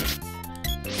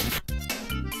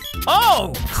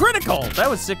 Oh, critical! That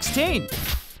was 16.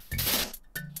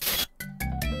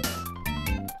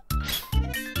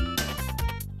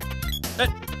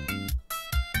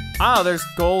 Oh, there's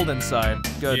gold inside.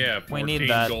 Good. Yeah, we need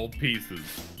that. Gold pieces.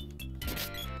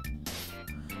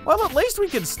 Well, at least we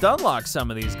can stun lock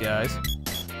some of these guys.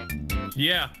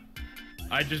 Yeah.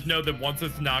 I just know that once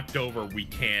it's knocked over,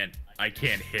 I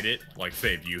can't hit it. Like,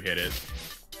 say if you hit it.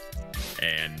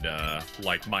 And,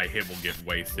 like, my hit will get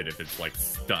wasted if it's, like,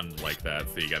 stunned like that.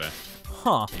 So you gotta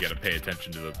pay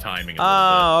attention to the timing a little bit.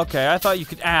 Oh, okay. I thought you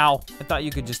could, ow. I thought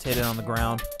you could just hit it on the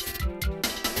ground.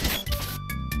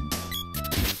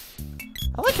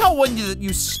 I like how when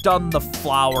you stun the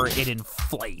flower, it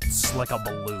inflates like a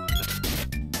balloon.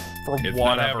 For it's whatever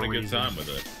not having a good reason. time with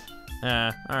it.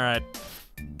 Yeah, alright.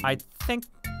 I think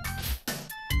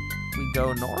we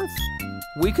go north?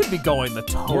 We could be going the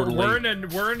totally...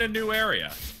 We're in a new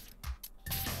area.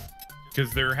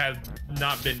 Because there has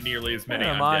not been nearly as many.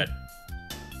 I'm dead.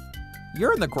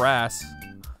 You're in the grass.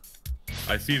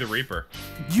 I see the Reaper.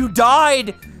 You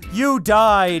died! You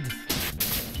died!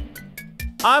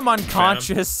 I'm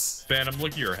unconscious. Phantom,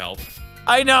 look at your health.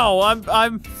 I know,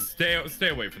 I'm... Stay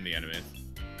away from the enemies.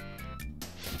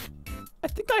 I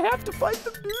think I have to fight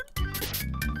them,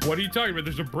 dude. What are you talking about?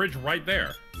 There's a bridge right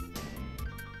there.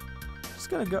 Just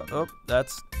gonna go, oh,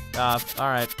 that's,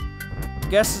 alright.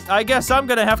 I guess I'm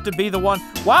gonna have to be the one.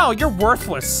 Wow, you're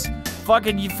worthless.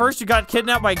 Fucking, first you got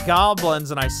kidnapped by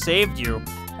goblins and I saved you.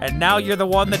 And now you're the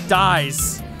one that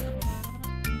dies.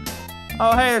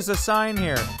 Oh, hey, there's a sign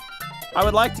here. I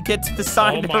would like to get to the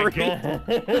sign to read.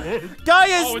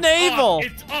 Gaia's navel!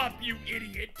 It's up, you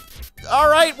idiot!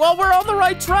 Alright, well, we're on the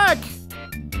right track.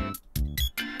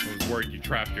 I was worried you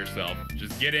trapped yourself.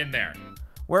 Just get in there.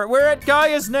 We're at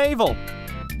Gaia's navel.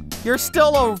 You're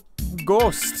still a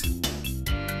ghost.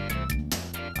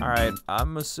 Alright,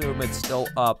 I'm assuming it's still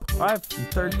up.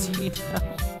 5:13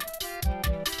 now.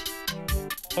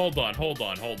 Hold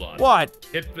on. What?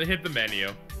 Hit the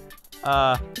menu.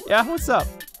 Yeah, what's up?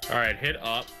 Alright, hit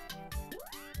up.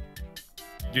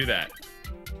 Do that.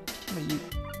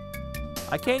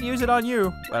 I can't use it on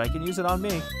you, but I can use it on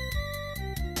me.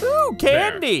 Ooh,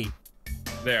 candy!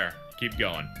 There. Keep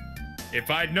going. If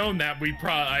I'd known that, we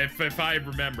probably, if I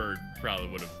remembered, probably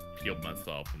would have healed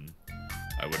myself and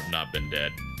I would have not been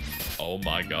dead. Oh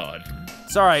my god.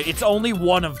 It's alright, it's only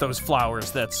one of those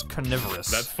flowers that's carnivorous.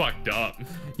 That's fucked up.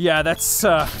 Yeah, that's,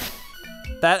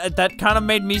 that kind of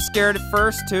made me scared at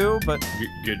first, too, but...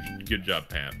 Good job,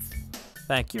 Pants.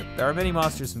 Thank you. There are many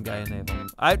monsters in Gaia Navel.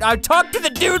 I talked to the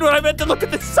dude when I meant to look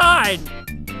at the sign!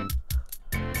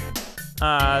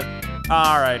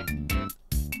 Alright.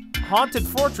 Haunted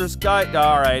Fortress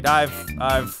alright,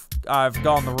 I've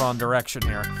gone the wrong direction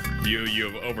here.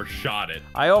 You've overshot it.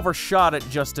 I overshot it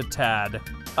just a tad.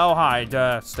 Oh,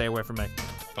 hi, stay away from me.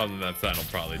 Other than that sign will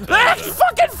probably tell that you that.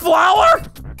 Fucking flower!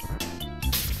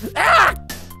 Ah!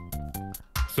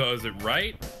 So is it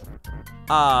right?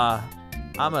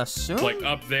 I'm assuming... Like,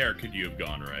 up there, could you have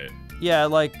gone right? Yeah,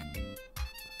 like...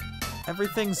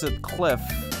 Everything's a cliff.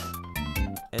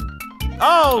 And...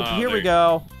 Oh, here we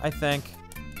go, I think.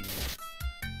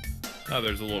 Oh,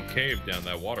 there's a little cave down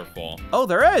that waterfall. Oh,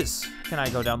 there is! Can I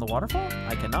go down the waterfall?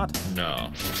 I cannot.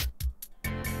 No.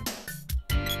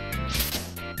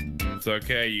 It's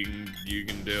okay, you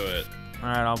can do it.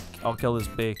 Alright, I'll kill this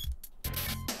bee.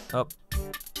 Oh,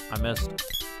 I missed.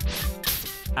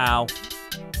 Ow.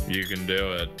 You can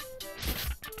do it.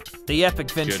 The epic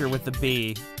venture with the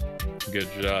bee. Good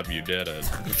job, you did it.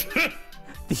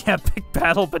 The epic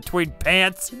battle between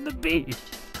Pants and the bee.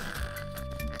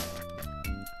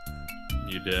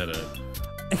 You did it.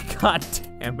 God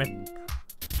damn it.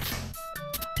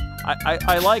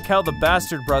 I like how the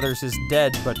Basterd Brothers is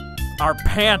dead, but our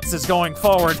Pants is going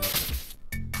forward.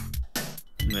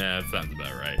 Yeah, that sounds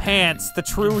about right. Pants, the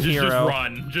true hero.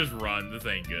 Just run. This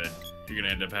ain't good. You're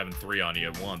gonna end up having 3 on you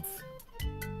at once.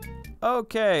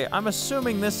 Okay, I'm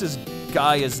assuming this is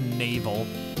Gaia's navel.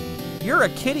 You're a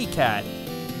kitty cat.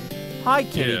 Hi,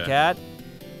 kitty cat.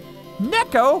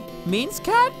 Neko means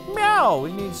cat? Meow.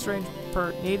 We need strange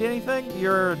need anything?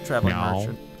 You're a traveling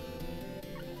merchant.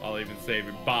 I'll even save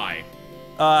it. Bye.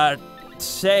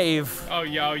 Save. Oh,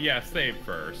 yeah, save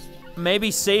first.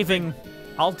 Maybe saving...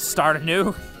 I'll start a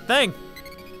new thing.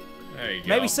 There you go.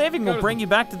 Maybe saving will bring you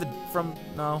back to the...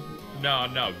 No.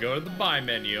 No, go to the buy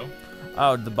menu.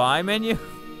 Oh, the buy menu?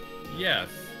 Yes.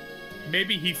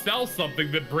 Maybe he sells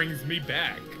something that brings me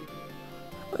back.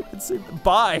 I can see the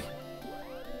buy.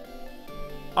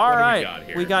 All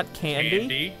right, we got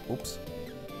candy. Oops.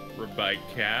 Bike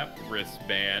cap,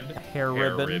 wristband, hair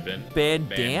ribbon,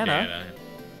 bandana.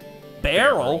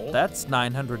 Barrel? That's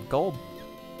 900 gold.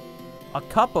 A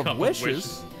cup of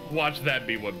wishes. Watch that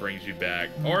be what brings you back.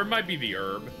 Or it might be the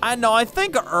herb. I know, I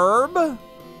think herb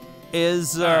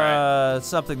is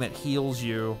something that heals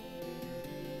you.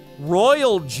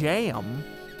 Royal jam.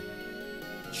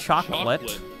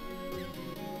 Chocolate.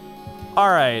 All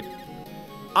right.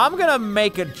 I'm gonna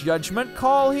make a judgment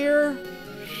call here.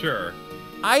 Sure.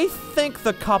 I think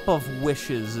the Cup of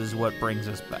Wishes is what brings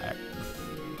us back.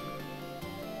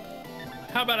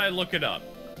 How about I look it up?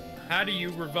 How do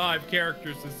you revive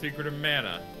characters in Secret of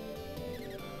Mana?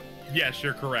 Yes,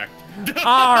 you're correct.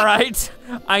 All right.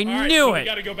 I knew it. We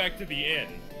gotta go back to the inn.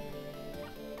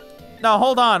 No,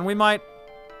 hold on. We might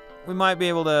be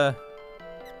able to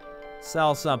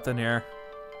sell something here.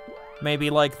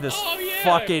 Maybe like this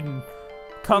fucking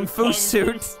kung fu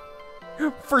suit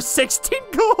for 16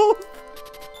 gold.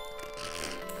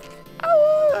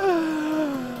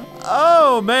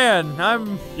 Oh man,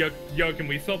 I'm. Yo, can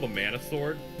we sell the mana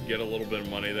sword? Get a little bit of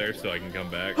money there so I can come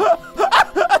back.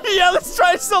 Yeah, let's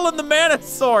try selling the mana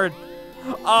sword.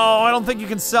 Oh, I don't think you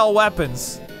can sell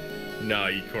weapons. No,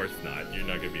 of course not. You're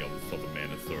not gonna be able to sell the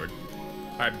mana sword.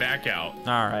 All right, back out.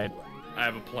 All right. I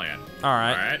have a plan. All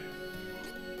right. All right.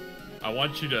 I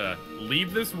want you to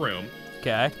leave this room.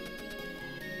 Okay.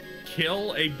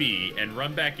 Kill a bee and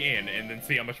run back in, and then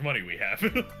see how much money we have.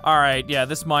 All right. Yeah,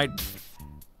 this might.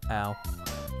 Ow.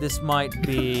 This might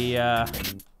be our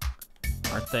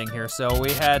thing here. So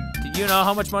we had. Do you know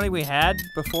how much money we had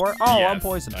before? Oh, yes, I'm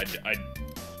poisoned.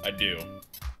 I do.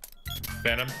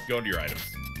 Phantom, go into your items.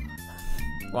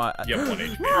 What? You have 1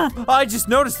 HP. I just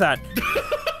noticed that.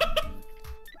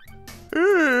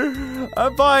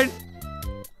 I'm fine.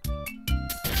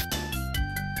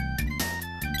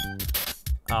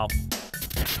 Oh.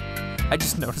 I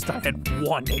just noticed I had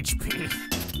 1 HP.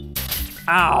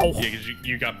 Ow. Yeah, because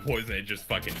you got poisoned. It just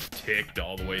fucking ticked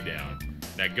all the way down.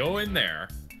 Now go in there.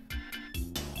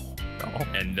 Oh.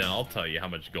 And then I'll tell you how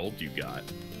much gold you got.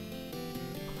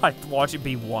 I watch it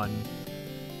be 1.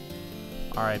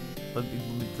 All right.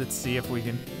 Let's see if we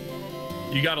can.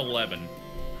 You got 11.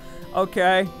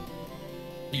 Okay.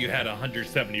 You had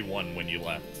 171 when you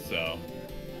left, so. All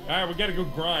right, we gotta go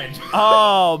grind.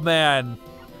 Oh, man.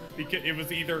 Because it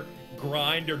was either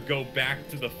grind or go back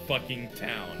to the fucking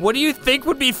town. What do you think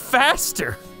would be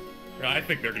faster? I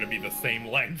think they're gonna be the same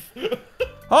length.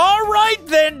 All right,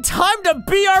 then. Time to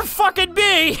be our fucking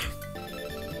bee.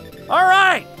 All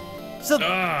right. So,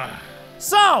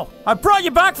 I brought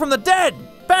you back from the dead.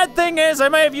 Bad thing is, I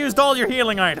may have used all your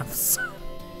healing items.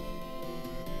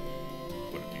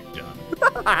 What have you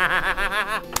done?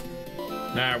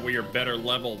 Nah, we are better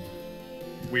leveled.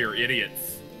 We are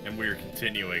idiots, and we are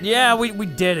continuing. Yeah, we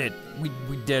did it. We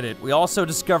did it. We also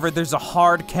discovered there's a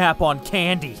hard cap on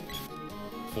candy.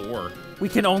 4. We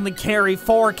can only carry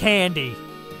 4 candy.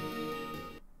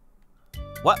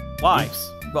 What? Why?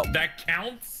 Oops. Well, that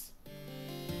counts?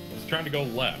 I was trying to go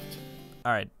left.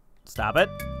 all right, stop it.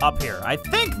 Up here. I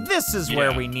think this is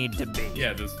where we need to be.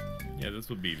 Yeah, this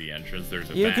would be the entrance. There's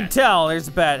a You bat. can tell there's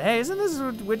a bat. Hey, isn't this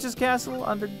Witch's Castle?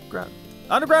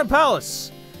 Underground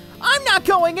Palace. I'm not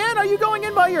going in. Are you going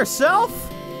in by yourself?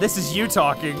 This is you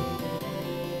talking.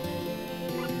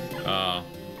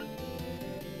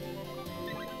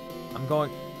 I'm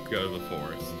going. Go to the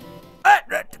forest.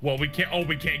 Well, we can't. Oh,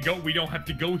 we can't go. We don't have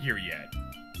to go here yet.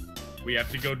 We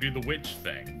have to go do the witch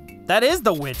thing. That is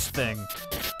the witch thing.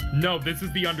 No, this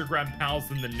is the underground palace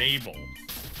in the navel.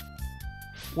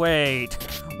 Wait.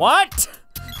 What?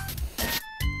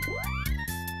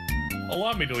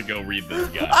 Allow me to go read this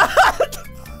guy.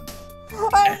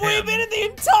 We've been in the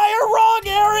entire wrong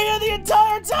area the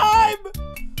entire time.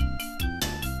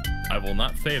 I will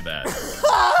not say that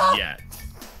yet.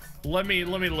 Let me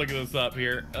look this up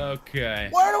here. Okay.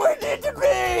 Where do we need to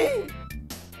be?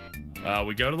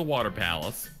 We go to the water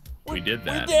palace. We did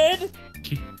that. We did?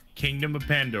 Kingdom of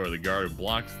Pandora. The guard who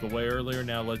blocks the way earlier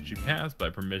now lets you pass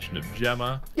by permission of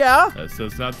Gemma. Yeah. So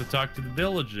it's not to talk to the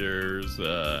villagers.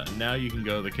 Now you can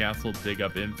go to the castle, dig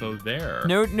up info there.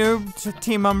 New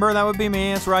team member. That would be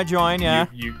me. That's where I join. Yeah.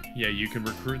 You can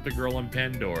recruit the girl in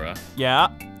Pandora. Yeah.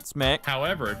 It's me.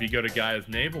 However, if you go to Gaia's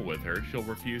navel with her, she'll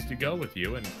refuse to go with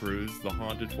you and cruise the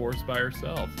haunted forest by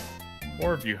herself.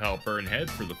 Or if you help her and head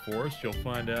for the forest, you'll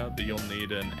find out that you'll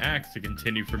need an axe to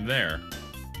continue from there.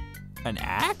 An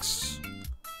axe?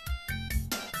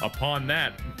 Upon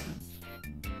that...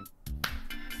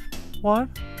 What?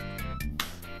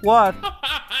 What?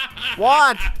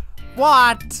 What?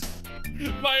 What?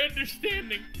 My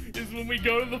understanding is when we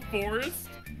go to the forest,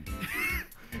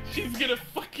 she's gonna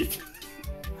fucking...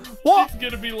 What? She's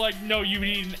gonna be like, no, you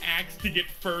need an axe to get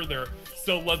further,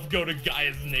 so let's go to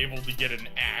Gaia's navel to get an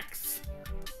axe.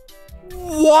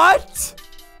 What?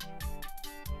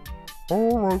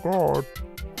 Oh my god.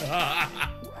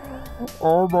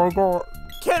 Oh my god.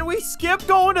 Can we skip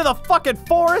going to the fucking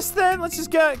forest then? Let's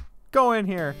just go in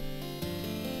here.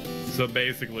 So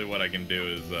basically what I can do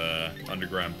is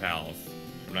underground palace.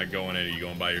 I'm not going in. Are you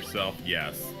going by yourself?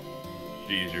 Yes.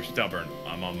 Jeez, you're stubborn.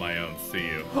 I'm on my own. See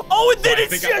you. Oh, and then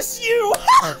it's just you!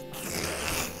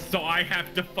 So I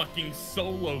have to fucking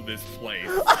solo this place.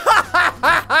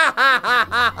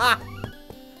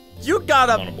 You got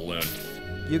I'm on a balloon.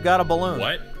 You got a balloon.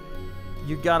 What?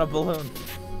 You got a balloon.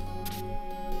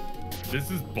 This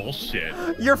is bullshit.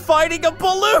 You're fighting a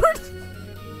balloon?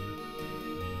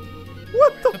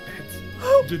 What the?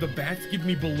 Do the bats give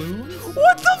me balloons?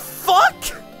 What the fuck?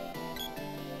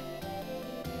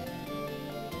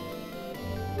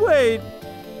 Wait.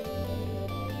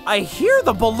 I hear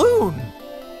the balloon.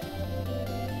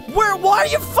 Why are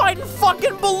you fighting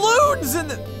fucking balloons in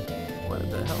the... What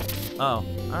the hell? Oh,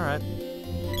 alright.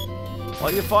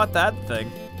 Well, you fought that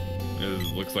thing.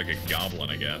 It looks like a goblin,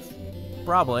 I guess.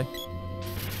 Probably.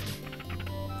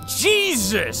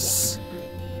 Jesus!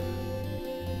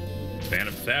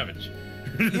 PhantomSavage.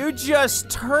 You just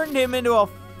turned him into a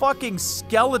fucking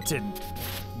skeleton.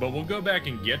 But we'll go back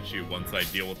and get you once I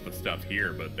deal with the stuff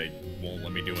here, but they won't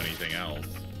let me do anything else.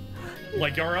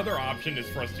 Like, our other option is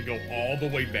for us to go all the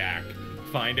way back,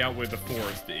 find out where the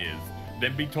forest is,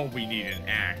 then be told we need an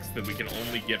axe that we can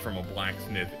only get from a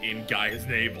blacksmith in Gaia's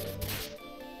Navel.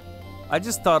 I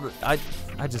just thought, I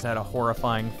just had a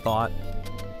horrifying thought.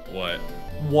 What?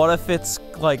 What if it's,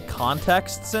 like,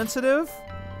 context sensitive?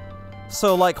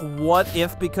 So, like, what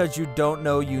if, because you don't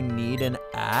know you need an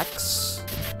axe,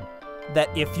 that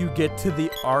if you get to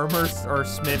the armor or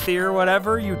smithy or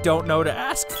whatever, you don't know to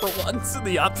ask for one, so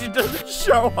the option doesn't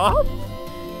show up?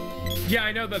 Yeah,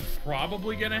 I know that's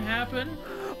probably gonna happen.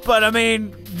 But, I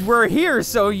mean, we're here,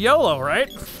 so YOLO, right?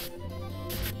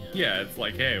 Yeah, it's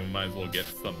like, hey, we might as well get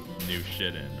some new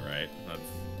shit in, right? That's...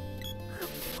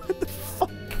 What the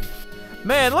fuck?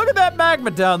 Man, look at that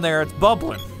magma down there, it's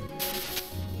bubbling.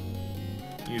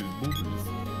 These boobies.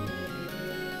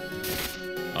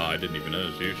 Oh, I didn't even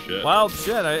notice you, shit. Well,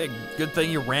 shit, good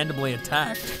thing you randomly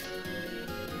attacked.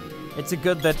 It's a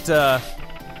good that,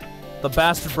 the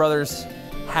Basterd Brothers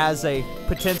has a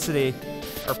propensity,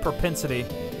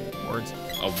 words.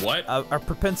 A what? A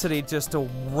propensity just to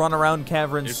run around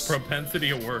caverns. Is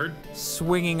propensity a word?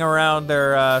 Swinging around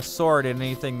their sword in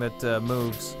anything that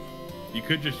moves. You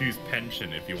could just use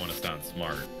pension if you want to sound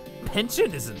smart.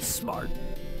 Pension isn't smart.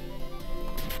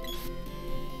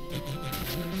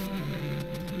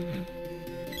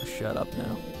 Shut up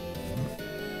now.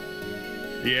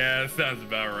 Yeah, that sounds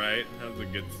about right. That's a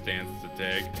good stance to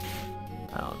take.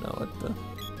 I don't know what the...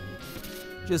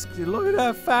 Just look at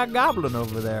that fat goblin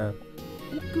over there.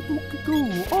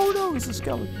 Oh no, it's a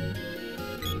skeleton.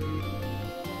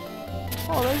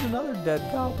 Oh, there's another dead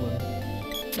goblin.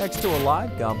 Next to a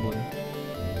live goblin.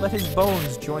 Let his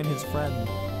bones join his friend.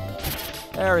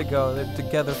 There we go, they're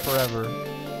together forever.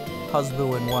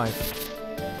 Husband and wife.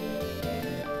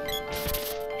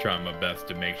 Trying my best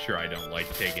to make sure I don't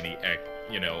like take any,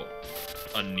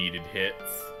 unneeded hits.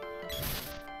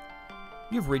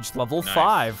 You've reached level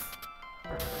 5.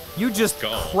 You just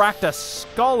cracked a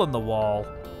skull in the wall.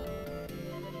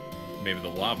 Maybe the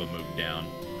lava moved down.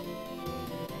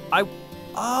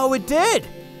 Oh, it did!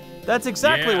 That's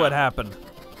exactly what happened.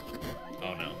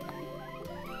 Oh no.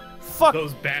 Fuck.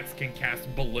 Those bats can cast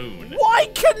balloon. Why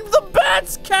can the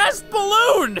bats cast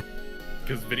balloon?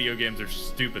 Because video games are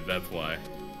stupid, that's why.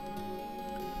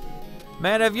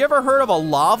 Man, have you ever heard of a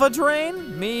lava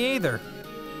drain? Me either.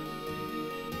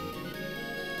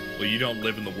 Well, you don't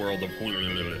live in the world of...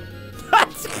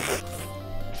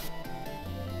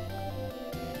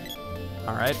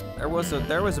 Alright, there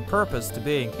was a purpose to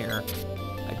being here.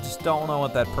 I just don't know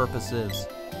what that purpose is.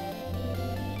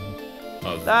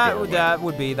 Oh, that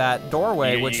would be that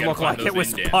doorway, which looked like it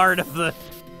was part of the...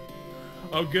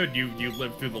 Oh good, you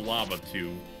lived through the lava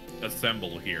to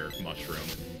assemble here, mushroom.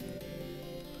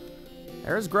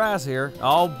 There's grass here.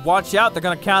 Oh, watch out, they're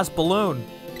gonna cast balloon.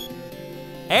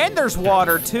 And there's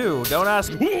water too, don't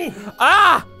ask me.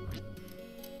 Ah!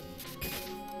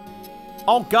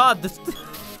 Oh god, this... Look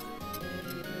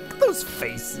at those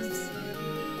faces.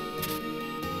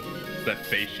 It's that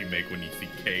face you make when you see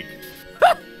cake.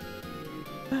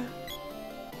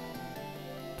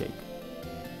 Cake.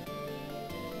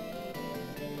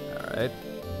 Alright.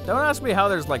 Don't ask me how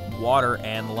there's like water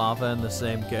and lava in the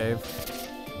same cave.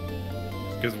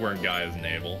 Because we're in Gaia's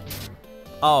Navel.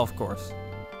 Oh, of course.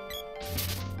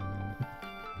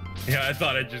 Yeah, I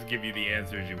thought I'd just give you the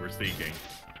answers you were seeking.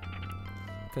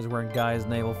 Because we're in Gaia's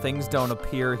Navel. Things don't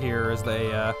appear here as they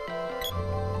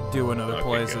do in other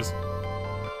places.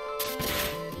 Good.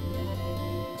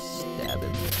 Stab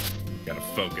him. Gotta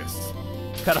focus.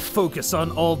 Gotta focus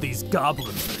on all these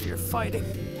goblins that you're fighting.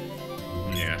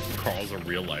 Yeah, Carl's a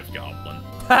real-life goblin.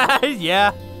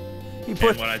 Yeah. And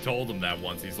when I told him that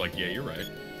once, he's like, yeah, you're right.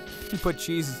 He puts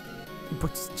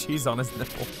cheese on his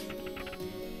nipple.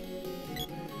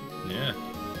 Yeah.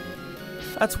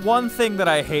 That's one thing that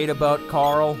I hate about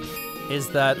Carl, is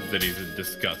that he's a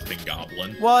disgusting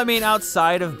goblin. Well, I mean,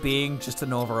 outside of being just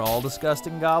an overall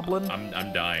disgusting goblin.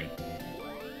 I'm dying.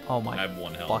 Oh my I have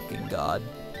 1 health. Fucking god.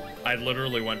 I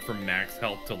literally went from max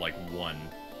health to like 1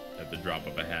 at the drop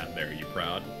of a hat there. Are you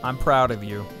proud? I'm proud of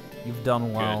you. You've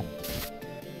done well. Good.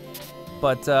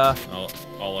 But,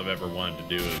 all I've ever wanted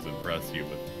to do is impress you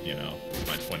with,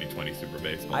 my 2020 Super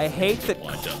Baseball. I hate that...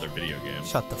 Watch other video games.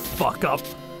 Shut the fuck up.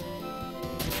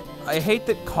 I hate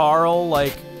that Carl,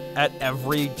 like, at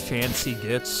every chance he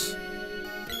gets,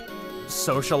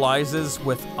 socializes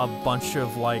with a bunch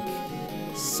of, like,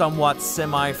 somewhat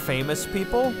semi-famous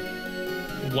people.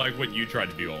 Like what you try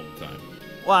to do all the time.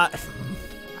 Well,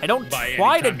 I don't By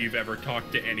try any time to. you've ever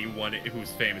talked to anyone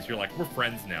who's famous, you're like, we're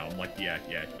friends now. I'm like, yeah,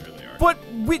 you really are. But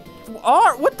we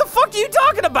are. What the fuck are you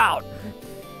talking about?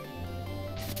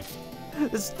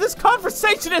 This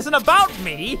conversation isn't about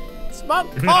me. It's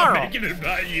about Carl. I'm making it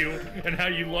about you and how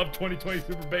you love 2020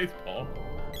 Super Baseball.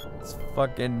 It's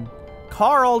fucking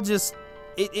Carl. Just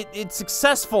it's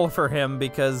successful for him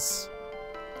because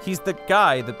he's the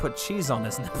guy that put cheese on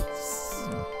his nipples.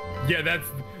 Yeah, that's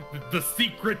the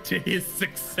secret to his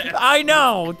success. I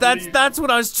know. That's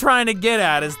what I was trying to get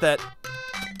at. Is that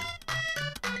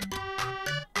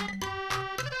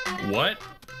what?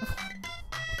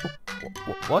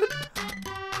 What?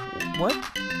 What?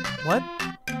 What?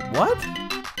 What?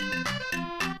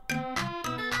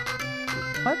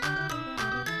 What?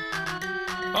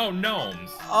 Oh, gnomes.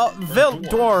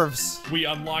 Dwarves. We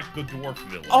unlocked the dwarf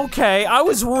village. Okay, I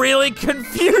was really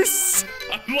confused.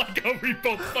 I like how we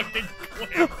both fucking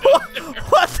clamped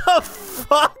What the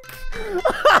fuck?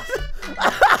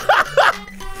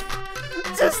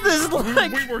 Just this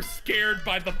like we were scared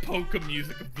by the polka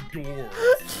music of the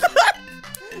dwarves.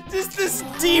 Just this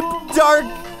deep, dark,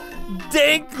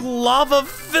 dank,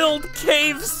 lava-filled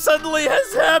cave suddenly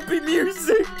has happy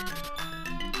music.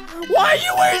 Why are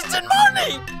you wasting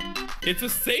money? It's a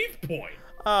save point.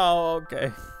 Oh,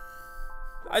 okay.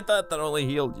 I thought that only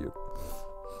healed you.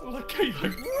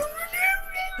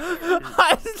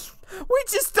 We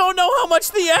just don't know how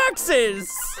much the axe is.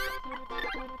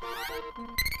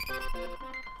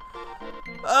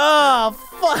 Oh,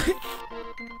 fuck.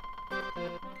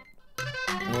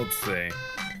 Let's see.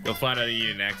 You'll find out you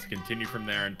need an axe. Continue from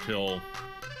there until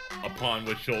upon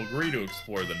which you'll agree to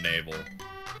explore the navel.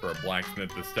 For a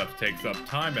blacksmith, this stuff takes up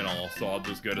time and all, so I'll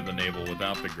just go to the navel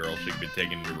without the girl. She can be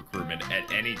taken into recruitment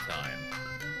at any time.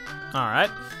 Alright.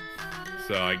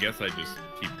 So I guess I just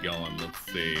keep going. Let's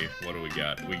see. What do we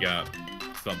got? We got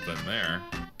something there.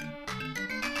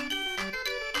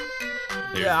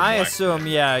 Here's Yeah, I assume,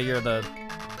 yeah, you're the...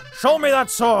 Show me that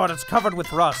sword! It's covered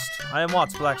with rust. I am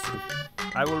Watts Blacksmith.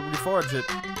 I will reforge it.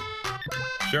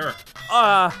 Sure.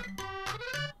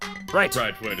 Right.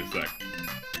 Right, wait a sec.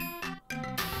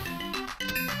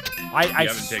 I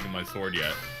haven't taken my sword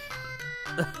yet.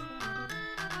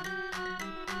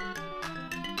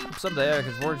 Someday I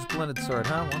could forge a splendid sword,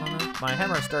 huh? My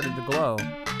hammer started to glow.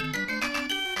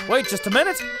 Wait just a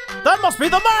minute! That must be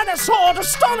the mana sword!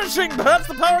 Astonishing! Perhaps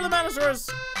the power of the mana sword has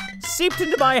seeped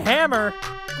into my hammer.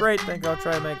 Great, think I'll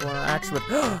try and make one axe with.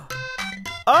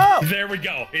 Oh! There we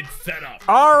go. It's set up.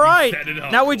 All right. Set it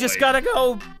up, now we just gotta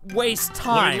go waste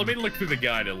time. Let me look through the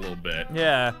guide a little bit.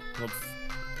 Yeah.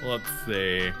 Let's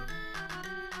see.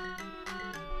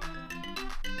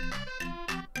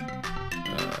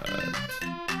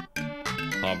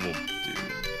 Hobble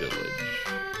village.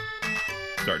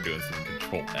 Start doing some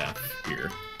Control F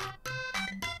here.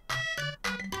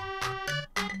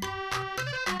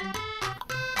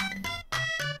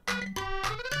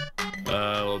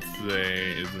 Let's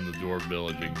see. Is in the dwarf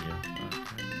villaging here.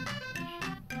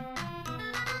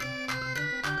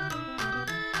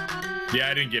 Okay. Yeah,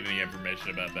 I didn't get any information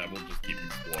about that. We'll just keep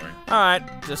exploring. Alright,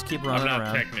 just keep running around. I'm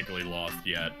not technically lost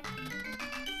yet.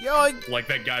 Yo, like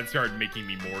that guide started making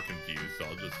me more confused, so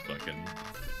I'll just fucking.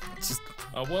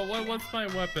 What's my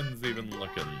weapons even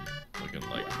looking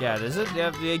like? Yeah, does it?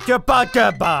 Yeah.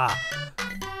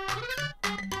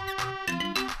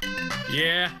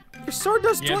 Your sword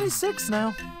does 26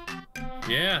 now.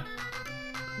 Yeah.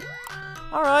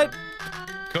 All right.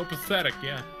 Copacetic,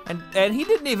 yeah. And he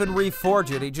didn't even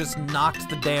reforge it. He just knocked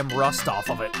the damn rust off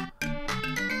of it.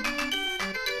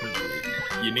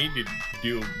 You need to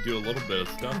do a little bit of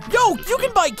stuff. Yo, you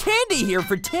can buy candy here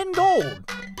for 10 gold.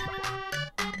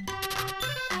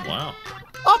 Wow.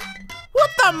 Oh, what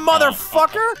the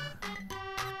motherfucker?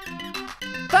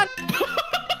 That.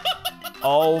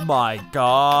 Oh my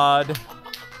god.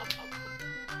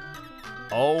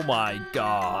 Oh my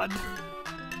god.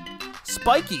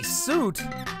 Spiky suit.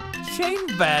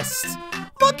 Chain vest.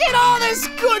 Look at all this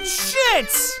good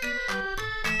shit!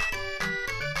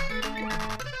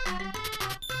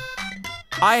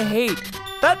 I hate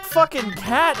that fucking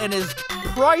cat and his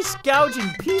price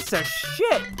gouging piece of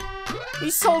shit. He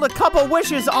sold a couple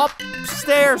wishes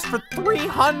upstairs for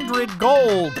 300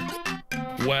 gold.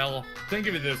 Well, think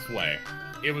of it this way.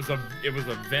 It was a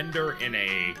vendor in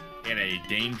a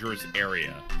dangerous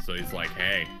area. So he's like,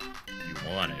 hey, you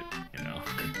want it, you know.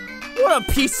 What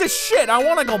a piece of shit. I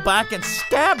want to go back and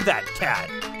stab that cat.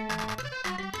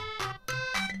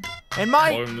 In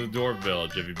my... Welcome to the Dwarf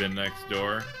Village. Have you been next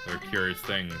door? There are curious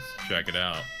things. Check it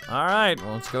out. Alright,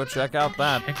 well, let's go check out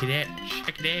that. Check it out.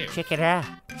 Check it out. Check it out.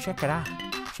 Check it out.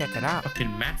 Check it out.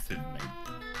 Fucking massive, mate.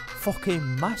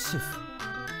 Fucking massive.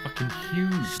 Fucking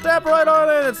huge. Step right on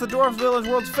in. It's the Dwarf Village,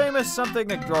 world's famous something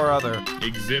or other.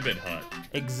 Exhibit hut.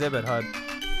 Exhibit hut.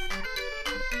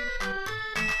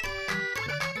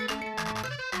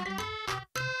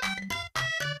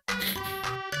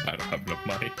 I don't have enough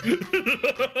money.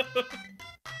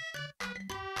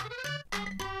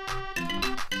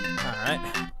 Alright.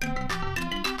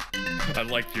 I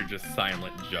liked your just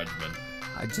silent judgment.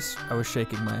 I was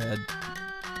shaking my head.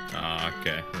 Ah,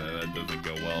 okay. That doesn't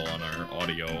go well on our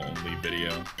audio-only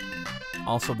video.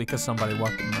 Also because somebody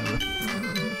walked in my room.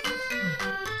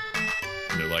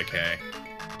 They're like, hey.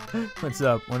 What's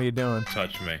up? What are you doing?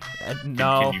 Touch me.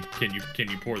 No. Can you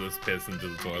pour this piss into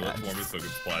the toilet for me so it can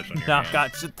splash on your No, hand?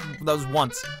 God, that was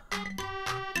once.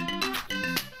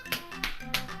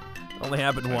 Only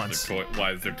happened once.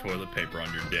 Why is there toilet paper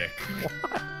on your dick?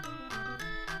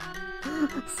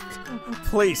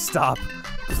 Please stop.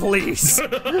 Please.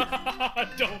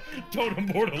 don't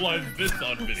immortalize this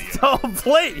on video. Oh,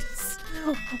 please.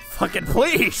 Fucking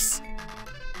please.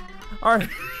 Alright.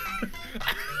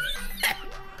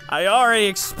 I already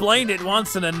explained it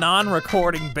once in a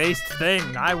non-recording based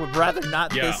thing. I would rather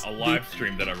not. Yeah, a live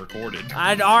stream that I recorded.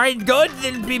 Alright, good.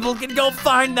 Then people can go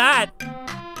find that.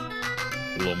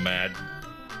 A little mad.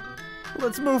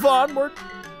 Let's move onward.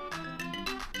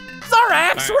 Is our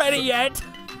axe ready yet?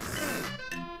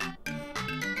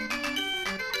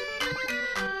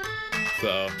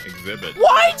 So, exhibit.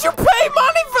 Why'd you pay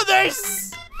money for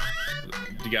this?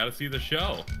 You gotta see the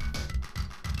show.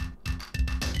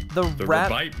 The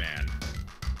Rebite Man.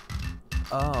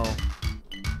 Oh.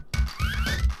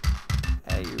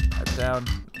 Hey, you pipe down.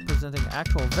 Presenting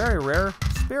actual, very rare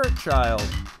spirit child.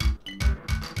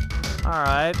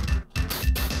 Alright.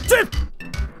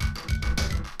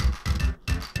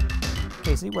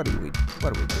 Casey, what are we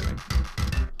doing?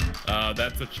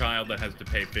 That's a child that has to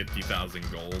pay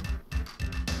 50,000 gold.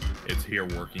 It's here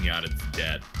working out its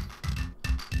debt.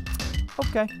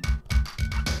 Okay.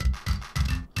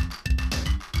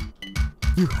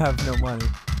 You have no money.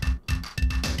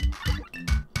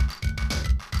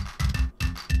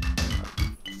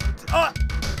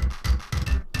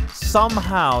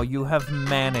 Somehow you have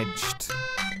managed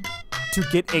to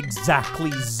get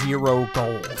exactly 0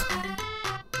 gold.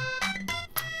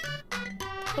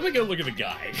 Let me go look at the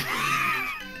guide.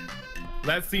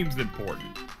 That seems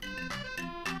important.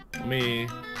 I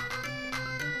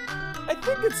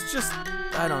think it's just,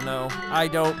 I don't know. I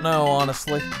don't know,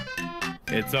 honestly.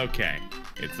 It's okay.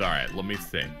 It's alright. Let me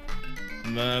see.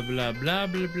 Blah, blah, blah,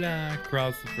 blah, blah.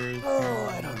 Cross the first. Oh,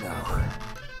 I don't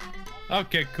know.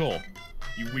 Okay, cool.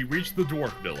 We reached the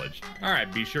Dwarf Village.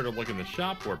 Alright, be sure to look in the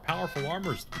shop where powerful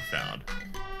armor is to be found.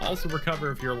 Also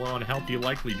recover if you're low on health. You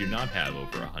likely do not have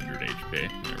over 100 HP.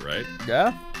 Right?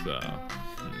 Yeah? So.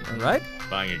 Alright.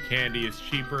 Buying a candy is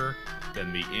cheaper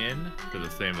than the inn for the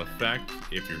same effect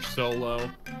if you're solo.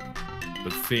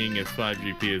 But seeing as 5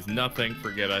 GP is nothing,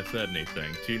 forget I said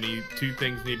anything. Two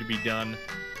things need to be done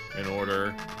in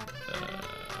order.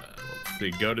 Let's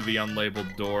see. Go to the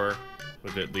unlabeled door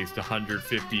with at least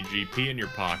 150 GP in your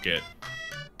pocket.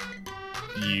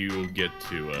 You get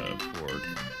to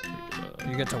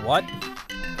you get to what?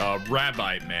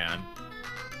 Rabite Man.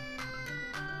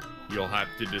 You'll have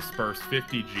to disperse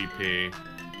 50 GP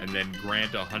and then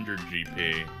grant 100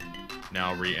 GP.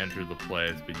 Now re-enter the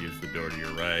place, but use the door to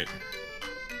your right.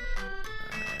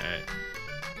 Alright.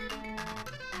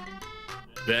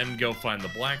 Then go find the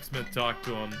blacksmith, talk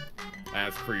to him,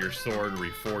 ask for your sword,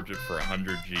 reforge it for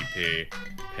 100 GP,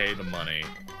 pay the money.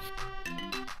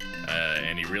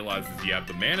 And he realizes you have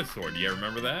the mana sword. Yeah,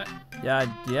 remember that?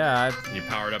 Yeah. He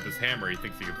powered up his hammer. He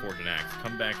thinks he can forge an axe.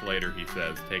 Come back later, he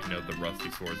says. Take note the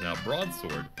rusty sword is now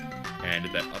broadsword, and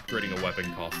that upgrading a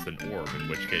weapon costs an orb, in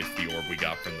which case the orb we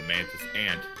got from the mantis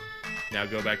ant. Now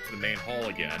go back to the main hall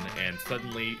again, and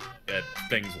suddenly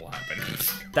things will happen.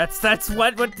 That's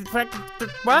what?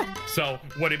 So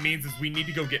what it means is we need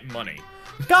to go get money.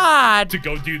 God! To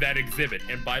go do that exhibit.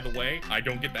 And by the way, I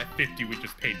don't get that 50 we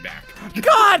just paid back.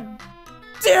 God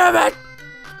damn it!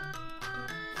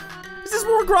 Is this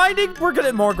more grinding? We're good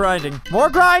at more grinding. More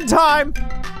grind time!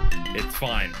 It's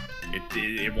fine.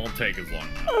 It won't take as long.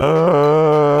 I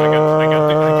got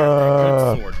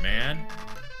that good sword, man.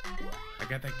 I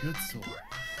got that good sword.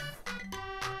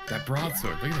 That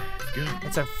broadsword. Look at that. It's good.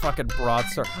 It's a fucking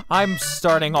broadsword. I'm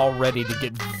starting already to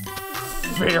get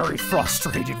very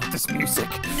frustrated with this music.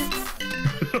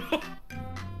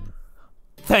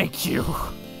 Thank you.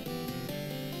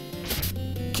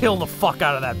 kill the fuck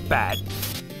out of that bat.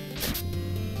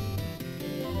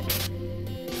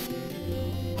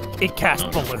 It cast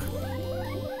balloon.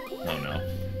 Oh no.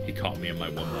 He caught me in my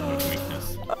one moment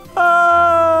weakness.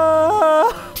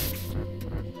 I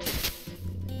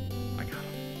got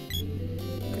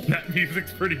him. That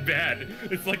music's pretty bad.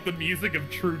 It's like the music of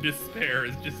true despair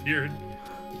is just here.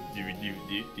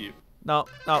 No,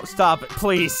 stop it,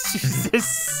 please.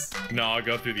 Jesus. No, I'll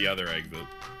go through the other exit.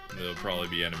 There'll probably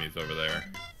be enemies over there.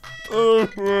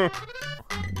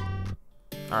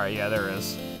 Alright, yeah, there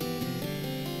is.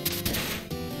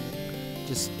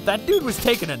 Just, that dude was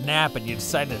taking a nap and you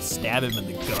decided to stab him in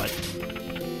the gut.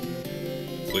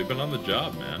 Sleeping on the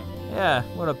job, man. Yeah,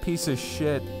 what a piece of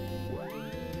shit.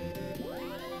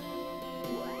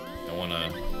 I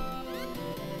wanna...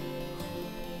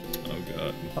 Oh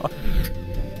god.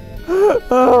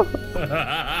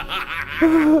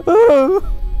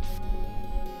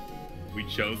 We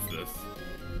chose this.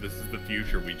 This is the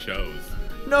future we chose.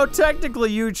 No,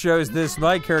 technically you chose this.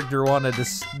 My character wanted to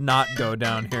not go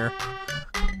down here.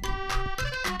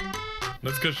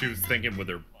 That's because she was thinking with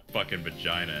her fucking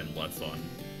vagina and less on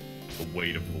the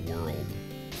weight of the world.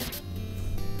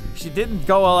 She didn't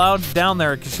go allowed down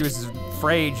there because she was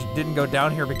afraid. She didn't go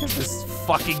down here because this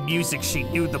fucking music. She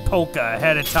knew the polka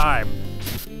ahead of time.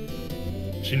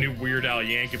 She knew Weird Al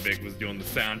Yankovic was doing the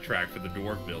soundtrack for the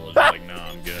Dwarf Village. Like, nah,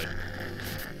 I'm good.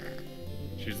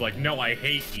 She's like, no, I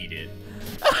hate Eat It.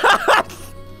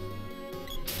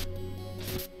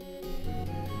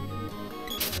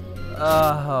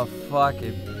 Oh, fuck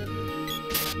it.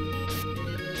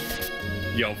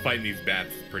 Yo, fighting these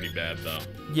bats is pretty bad, though.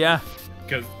 Yeah.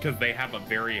 Because they have a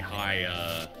very high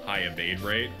evade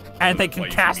rate. And they can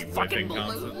cast fucking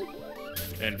balloon.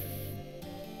 And...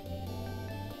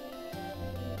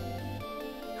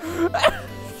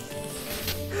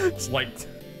 like,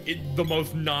 the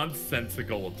most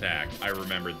nonsensical attack. I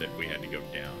remembered that we had to go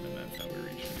down, and that's how we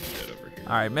reached the shit over here.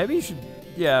 Alright, maybe you should...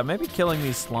 Yeah, maybe killing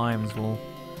these slimes will...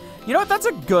 You know what? That's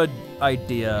a good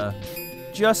idea.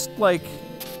 Just, like...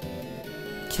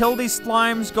 Kill these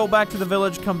slimes, go back to the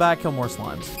village, come back, kill more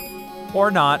slimes.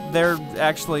 Or not. They're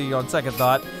actually, on second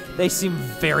thought, they seem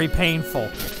very painful.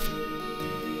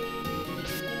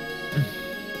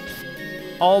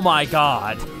 Oh my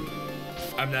god.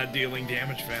 I'm not dealing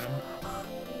damage, Phantom.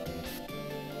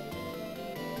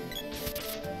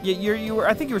 Yeah, you were.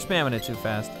 I think you were spamming it too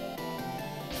fast.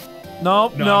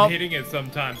 Nope, no, nope. I'm hitting it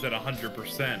sometimes at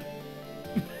 100%.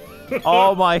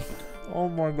 Oh my. Oh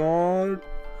my god.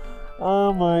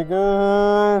 Oh my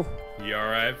god. You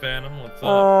alright, Phantom? What's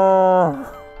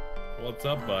up? What's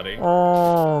up, buddy?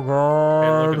 Oh god.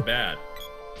 Hey, looking bad.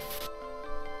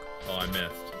 Oh, I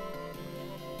missed.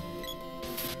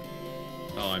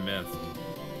 Oh, I missed.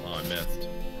 Oh, I missed.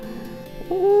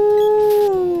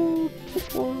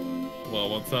 Well,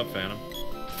 what's up, Phantom?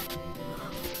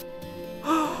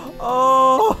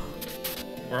 Oh.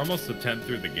 We're almost a 10th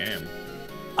through the game.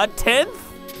 A 10th?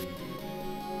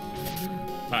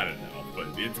 I don't know, but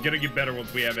it's gonna get better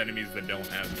once we have enemies that don't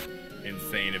have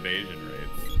insane evasion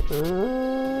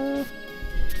rates.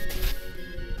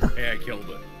 Hey, I killed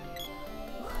it.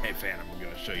 Hey, Phantom, I'm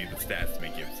gonna show you the stats to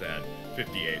make you sad.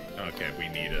 58. Okay, we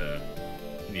need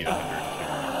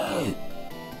 100.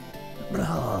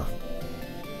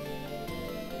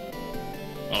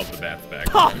 Oh, the bat's back.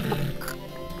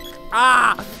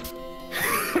 Ah!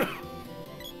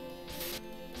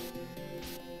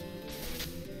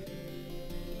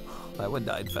 That one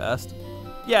died fast.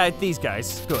 Yeah, these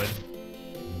guys, good.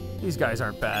 These guys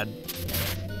aren't bad.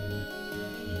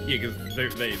 Yeah, because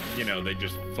they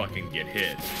just fucking get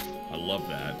hit. I love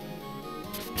that.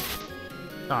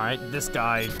 Alright, this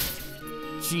guy.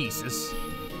 Jesus.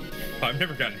 I've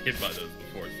never gotten hit by those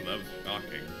before, so that was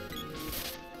shocking.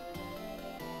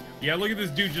 Yeah, look at this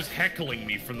dude just heckling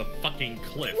me from the fucking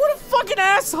cliff. What a fucking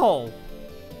asshole!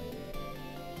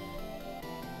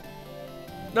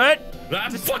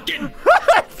 That's fucking...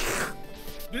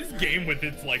 This game with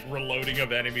its, like, reloading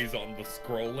of enemies on the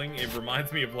scrolling, it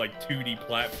reminds me of, like, 2D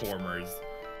platformers.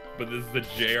 But this is the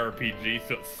JRPG,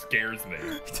 so it scares me.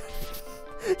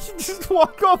 You just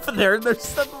walk over there and there's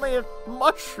suddenly a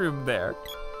mushroom there.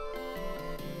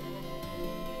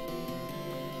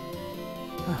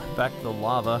 Back to the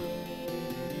lava.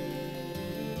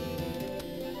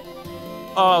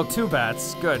 Oh, 2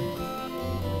 bats. Good.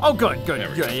 Oh, good,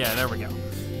 good, good. Yeah, there we go.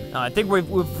 I think we've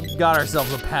got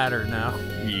ourselves a pattern now.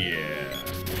 Yeah.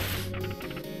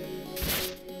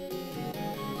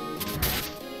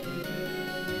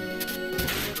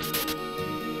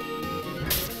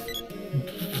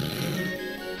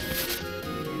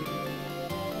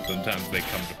 Sometimes they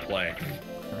come to play.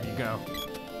 There you go.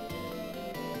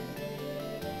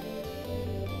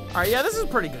 Alright, yeah, this is a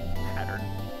pretty good pattern.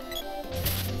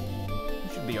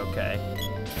 Should be okay.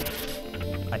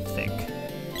 I think.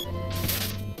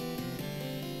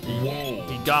 Whoa.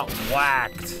 He got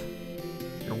whacked.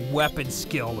 Your weapon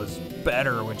skill is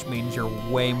better, which means you're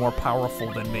way more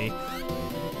powerful than me.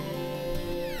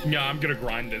 Yeah, I'm gonna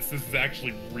grind this. This is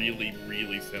actually really,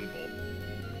 really simple.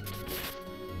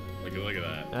 Look at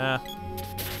that. Yeah.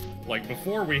 Like,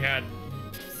 before we had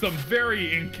some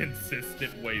very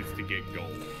inconsistent ways to get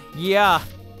gold. Yeah,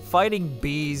 fighting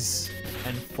bees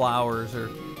and flowers are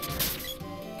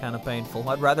kind of painful.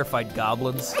 I'd rather fight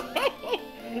goblins.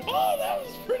 Oh, that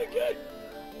was pretty good.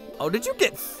 Oh, did you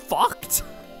get fucked?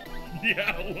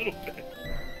 Yeah, a little bit.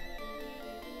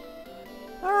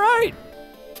 All right.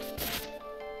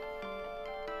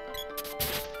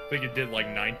 I think it did like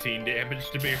 19 damage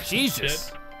to me or Jesus.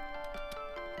 some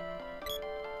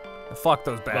shit. Fuck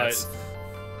those bats. But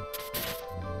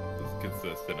it's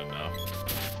consistent enough.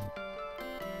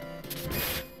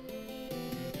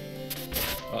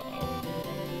 Uh-oh.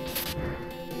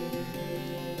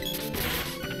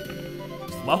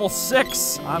 Level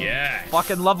 6. I'm Yes.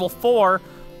 fucking level 4.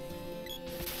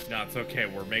 No, it's okay.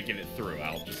 We're making it through.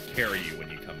 I'll just carry you when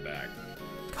you come back.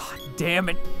 God damn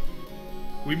it.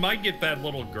 We might get that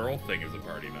little girl thing as a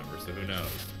party member, so who knows?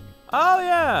 Oh,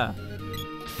 yeah.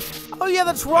 Oh, yeah,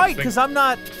 that's right, because I'm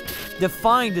not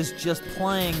defined as just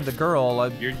playing the girl. I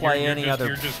play any other...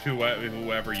 You're just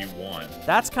whoever you want.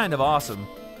 That's kind of awesome.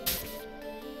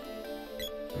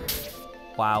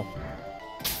 Wow.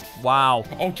 Wow.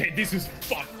 Okay, this is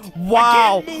fucked.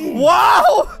 Wow.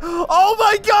 Wow! Oh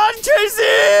my god,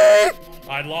 Casey!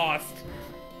 I lost.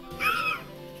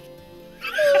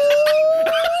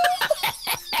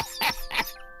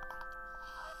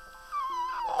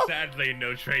 Sadly,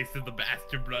 no trace of the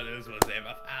Basterd brothers was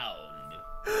ever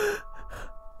found.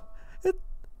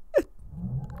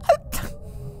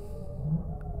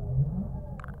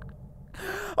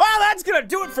 Well, that's gonna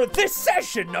do it for this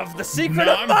session of The Secret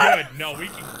No, of I'm Mana. good. No, we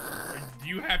can... Do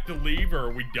you have to leave, or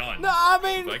are we done? No, I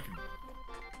mean... Like,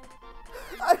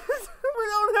 we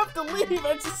don't have to leave,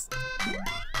 I just...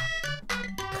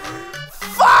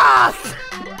 Fuck!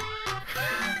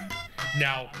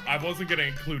 now, I wasn't gonna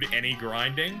include any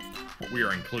grinding. We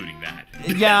are including that.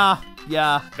 Yeah,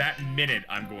 yeah. That minute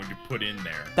I'm going to put in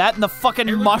there. That and the fucking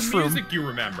Hey, look, mushroom. the music you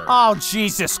remember. Oh,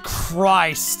 Jesus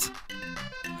Christ.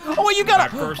 Oh, you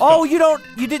gotta... First Oh, you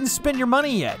didn't spend your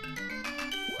money yet.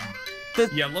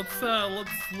 Yeah, let's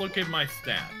look at my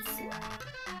stats.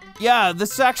 Yeah,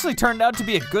 this actually turned out to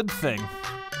be a good thing.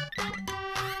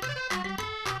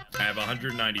 I have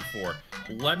 194.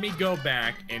 Let me go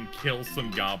back and kill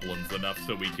some goblins enough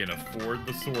so we can afford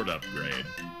the sword upgrade.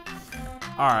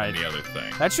 All right. And the other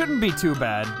thing. That shouldn't be too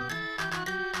bad.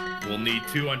 We'll need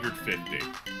 250.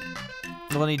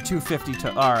 We'll need 250 to...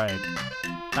 All right.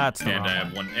 That's the And wrong I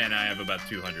have one. and I have about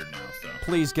 200 now, so.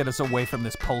 Please get us away from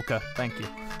this polka. Thank you.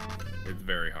 It's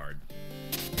very hard.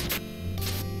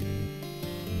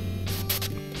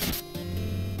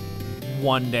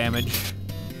 One damage.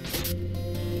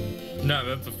 No,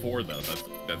 that's a 4 though.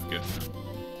 That's good.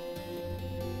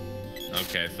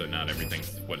 Okay, so not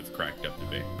everything's what it's cracked up to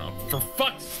be. Oh, for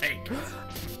fuck's sake!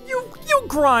 You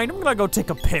grind. I'm gonna go take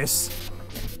a piss.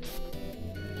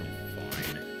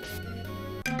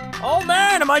 Fine. Oh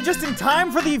man, am I just in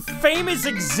time for the famous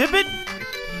exhibit?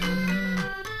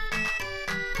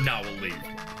 Now we'll leave.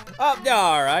 Yeah,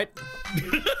 all right.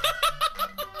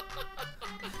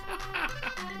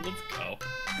 Let's go.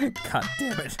 God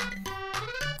damn it.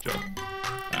 Go.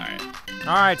 Alright.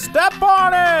 All right, step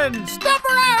on in. Step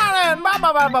right on in.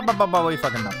 We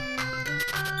fucking know.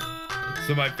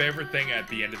 So my favorite thing at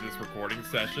the end of this recording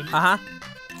session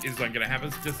is I'm gonna have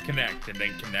us disconnect and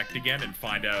then connect again and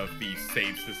find out if the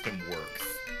save system works.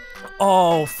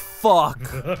 Oh fuck.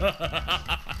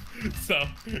 So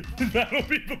that'll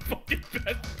be the fucking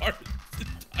best part of this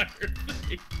entire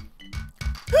thing.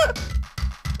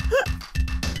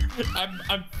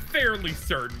 I'm fairly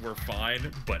certain we're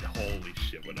fine, but holy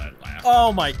shit when I laugh.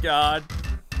 Oh my god.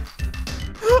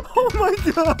 Oh my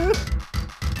god.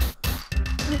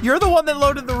 You're the one that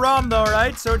loaded the ROM though,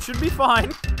 right? So it should be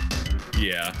fine.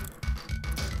 Yeah.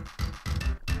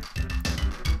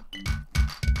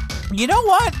 You know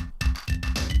what?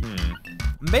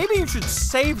 Maybe you should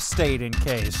save state in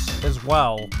case as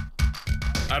well.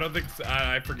 I don't think so.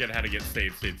 I forget how to get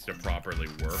save states to properly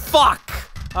work. Fuck!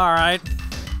 Alright.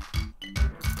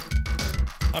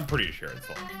 I'm pretty sure it's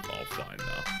all fine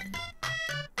though.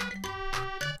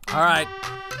 Alright.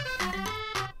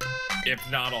 If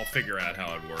not, I'll figure out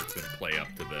how it works and play up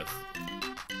to this.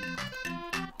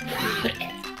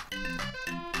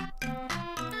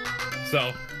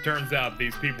 So, turns out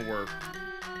these people were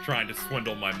trying to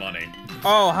swindle my money.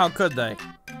 Oh, how could they?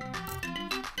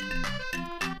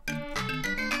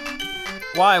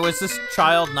 Why, was this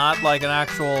child not like an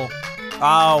actual...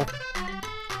 Oh.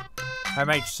 That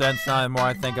makes sense now the more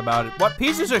I think about it. What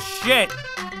pieces of shit?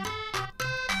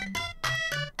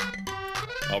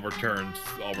 I'll return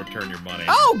your money.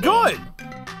 Oh, good!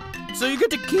 So you get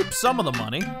to keep some of the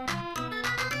money.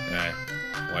 Hey,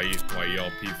 why you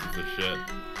all pieces of shit?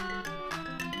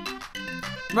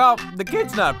 Well, the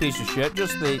kid's not a piece of shit,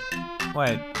 just the...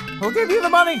 Wait, who gave you the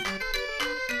money?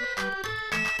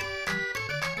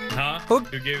 Huh? Who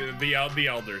gave it? The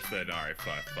elder said, alright,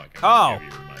 fuck it. Oh, Give you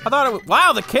your money. I thought it was...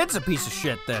 Wow, the kid's a piece of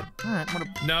shit then. Alright, what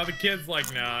a... No, the kid's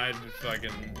like, nah, I just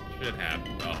fucking... Shit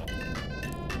happened. Oh.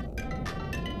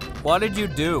 What did you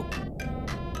do?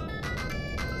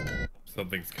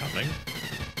 Something's coming.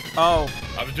 Oh.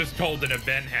 I was just told an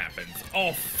event happens.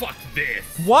 Oh, fuck this.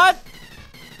 What?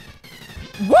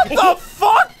 What the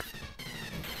fuck?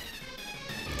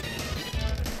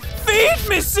 Feed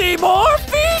me, Seymour!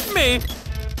 Feed me!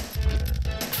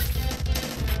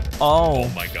 Oh. Oh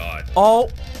my god. Oh.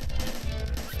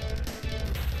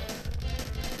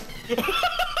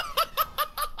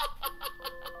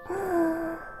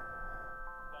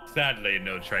 Sadly,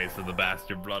 no trace of the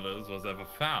Basterd brothers was ever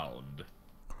found.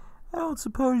 I don't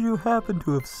suppose you happen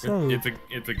to have saved.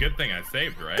 It's a good thing I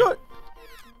saved, right? Good.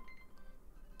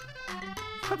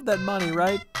 Have that money,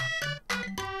 right?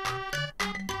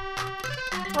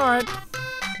 Alright.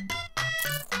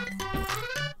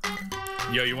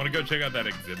 Yo, you want to go check out that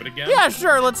exhibit again? Yeah,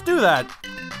 sure, let's do that.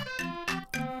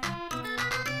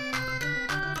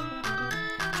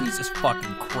 Jesus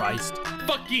fucking Christ.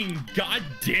 Fucking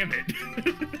goddamn it.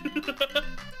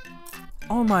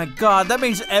 Oh my god, that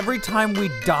means every time we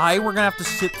die, we're gonna have to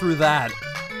sit through that.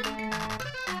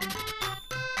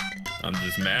 I'm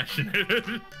just mashing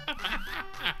it.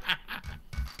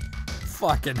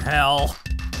 Fucking hell.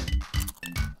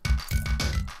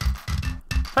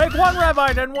 Take one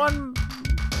Revite and one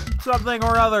something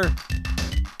or other.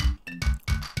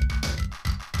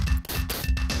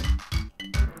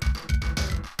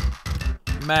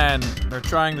 Man, they're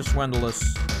trying to swindle us.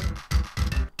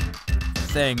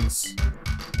 Things.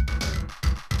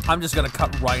 I'm just gonna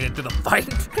cut right into the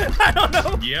fight. I don't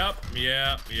know. Yep.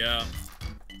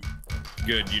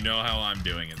 Good, you know how I'm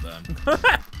doing it then.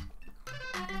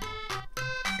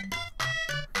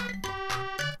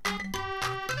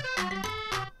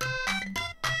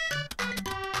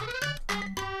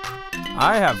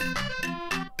 I have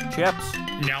chips.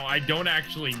 Now, I don't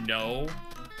actually know.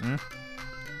 Hmm?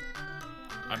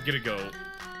 I'm gonna go.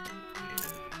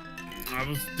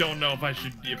 Don't know if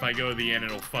I go to the end,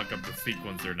 it'll fuck up the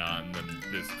sequence or not, and then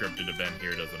this scripted event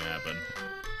here doesn't happen.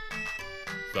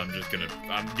 So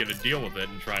I'm gonna deal with it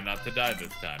and try not to die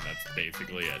this time. That's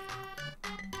basically it.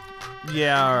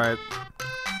 Yeah, alright.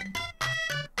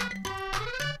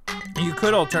 You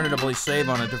could alternatively save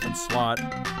on a different slot.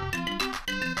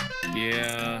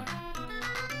 Yeah.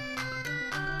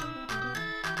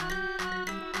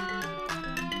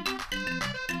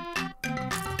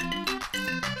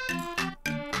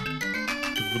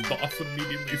 The boss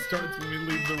immediately starts when we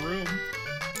leave the room.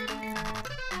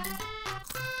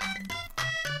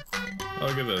 Oh,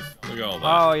 look at this. Look at all that.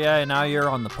 Oh, yeah, now you're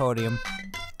on the podium.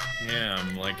 Yeah,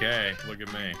 I'm like, hey, look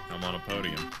at me. I'm on a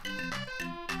podium.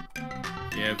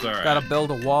 Yeah, it's alright. Gotta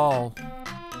build a wall.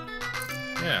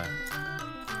 Yeah.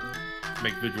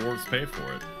 Make the dwarves pay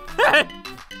for it.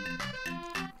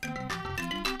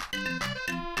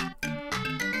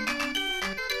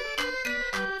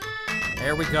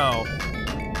 There we go.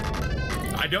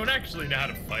 I don't actually know how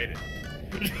to fight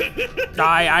it.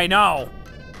 I know.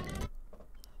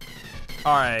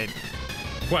 Alright.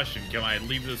 Question, can I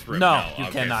leave this room? No, you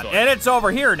okay, cannot. So And it's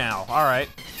over here now. Alright.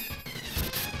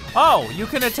 Oh, you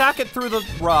can attack it through the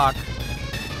rock.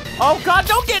 Oh god,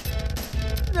 don't get...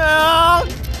 No!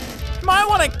 Might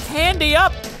want to candy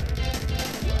up.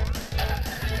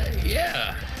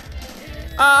 Yeah.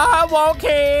 I want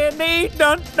candy.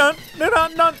 Dun, dun, dun,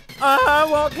 dun, dun. I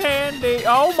want candy.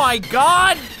 Oh my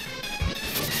god!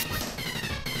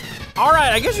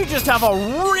 Alright, I guess you just have a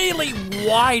really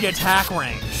wide attack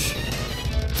range.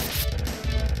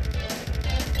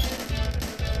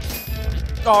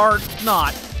 Or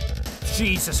not.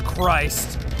 Jesus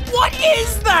Christ. What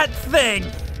is that thing?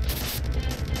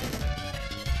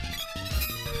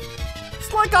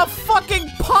 It's like a fucking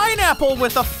pineapple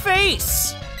with a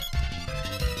face.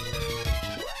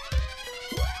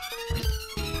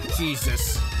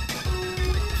 Jesus.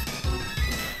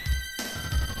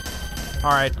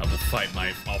 Alright. I'll fight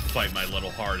my little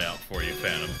heart out for you,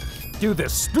 Phantom. Do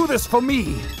this for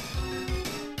me.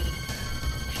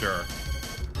 Sure.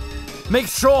 Make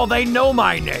sure they know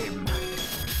my name.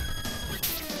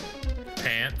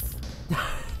 Pants.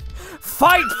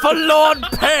 Fight for Lord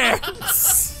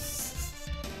Pants!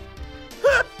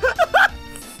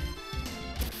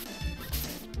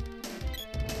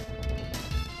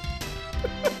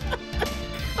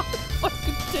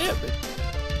 Fucking damn it.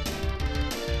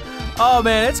 Oh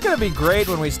man, it's gonna be great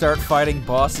when we start fighting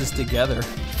bosses together.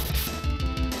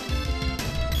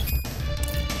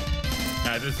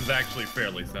 This is actually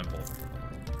fairly simple.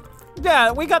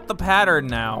 Yeah, we got the pattern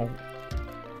now.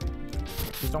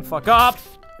 Just don't fuck up.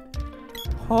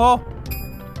 Oh.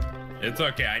 It's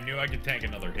okay, I knew I could tank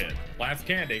another hit. Last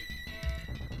candy.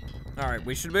 All right,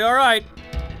 we should be all right.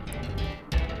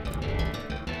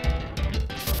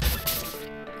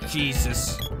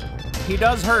 Jesus. He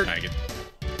does hurt.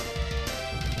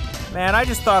 Man, I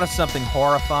just thought of something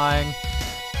horrifying.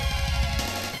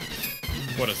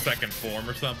 What, a second form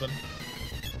or something?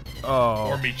 Oh.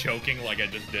 Or me choking like I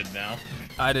just did now?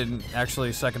 I didn't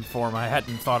actually second form. I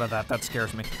hadn't thought of that. That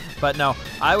scares me. But no,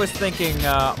 I was thinking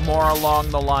more along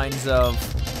the lines of,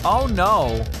 oh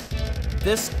no,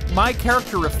 my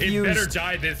character refused. It better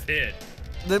die this hit.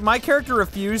 My character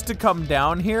refused to come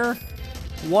down here.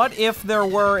 What if there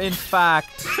were, in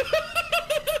fact,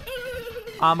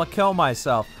 I'ma kill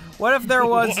myself. What if there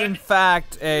was, in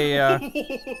fact,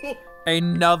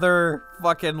 another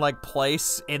fucking, like,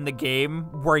 place in the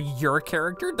game where your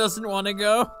character doesn't want to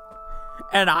go?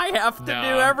 And I have to do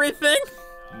everything?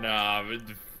 Nah,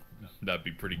 that'd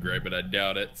be pretty great, but I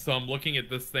doubt it. So I'm looking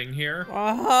at this thing here.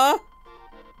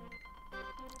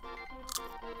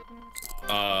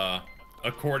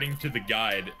 According to the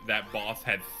guide, that boss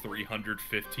had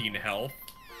 315 health.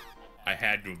 I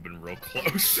had to have been real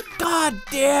close. God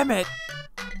damn it!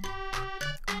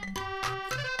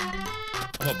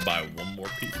 I'm gonna buy one more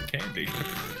piece of candy.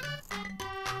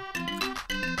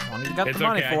 Well, you got it's the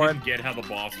money okay, for I didn't get how the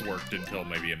boss worked until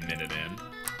maybe a minute in.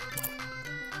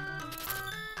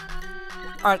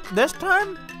 Alright, this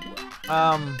time,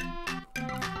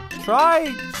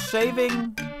 try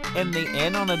saving in the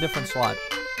inn on a different slot.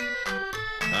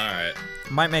 Alright.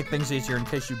 Might make things easier in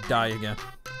case you die again.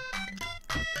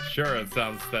 Sure,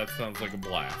 that sounds like a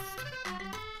blast.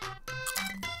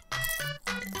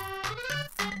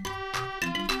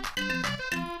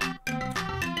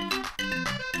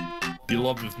 You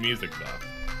love this music, though.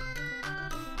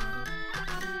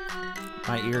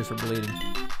 My ears are bleeding.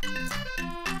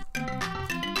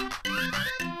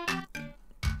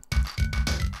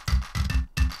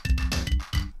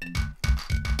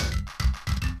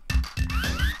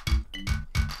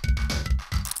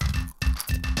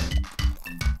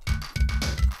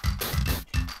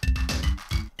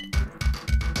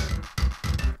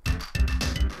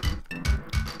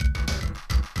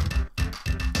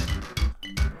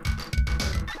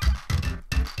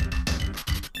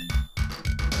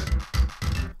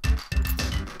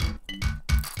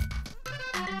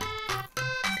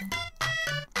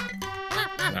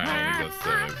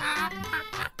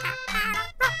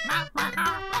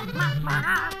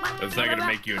 That's not gonna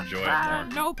make you enjoy it more.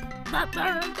 Nope.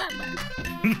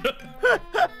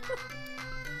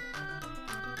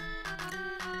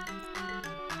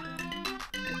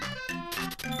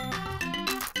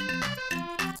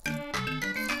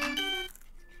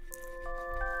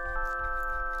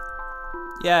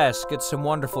 Yes, get some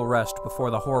wonderful rest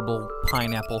before the horrible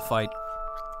pineapple fight.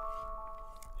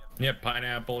 Yeah,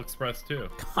 Pineapple Express too.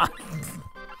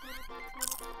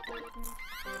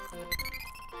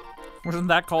 Wasn't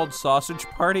that called Sausage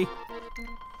Party?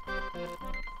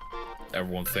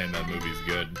 Everyone's saying that movie's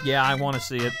good. Yeah, I want to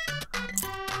see it.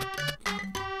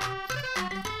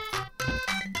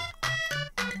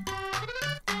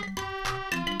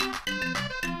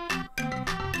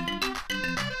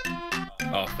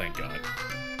 Oh, thank God.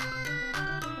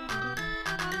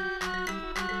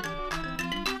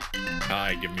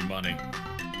 Hi, give me money.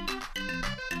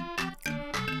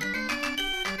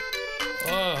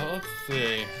 Oh, let's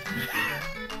see.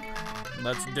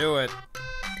 Let's do it.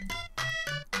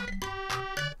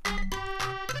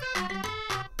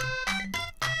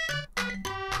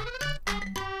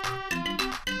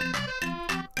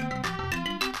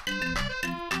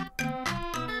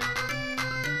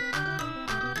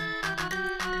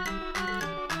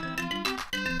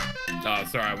 Oh,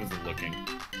 sorry, I wasn't looking at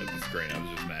the screen. I was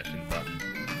just mashing the button.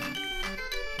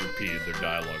 Repeated their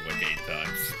dialogue like 8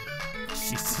 times.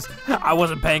 Jesus. I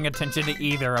wasn't paying attention to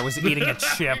either. I was eating a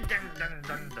chip.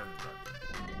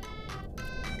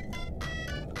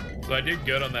 So I did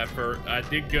good on that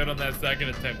second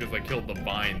attempt because I killed the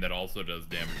vine that also does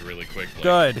damage really quickly.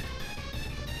 Good.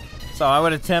 So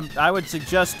I would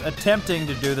suggest attempting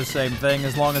to do the same thing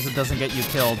as long as it doesn't get you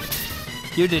killed.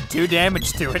 You did 2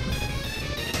 damage to it.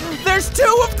 There's 2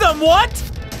 of them, what?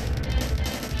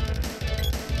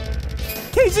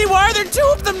 Casey, why are there 2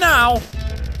 of them now?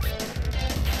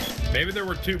 Maybe there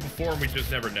were 2 before and we just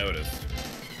never noticed.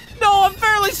 No, I'm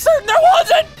fairly certain there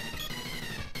wasn't!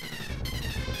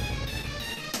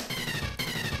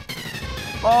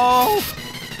 Oh.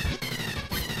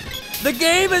 The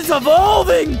game is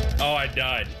evolving! Oh, I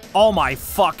died. Oh my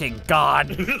fucking god.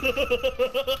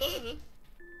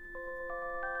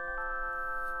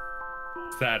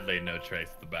 Sadly, no trace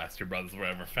of the Basterd brothers were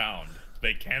ever found.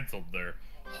 They canceled their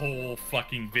whole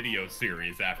fucking video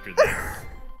series after this.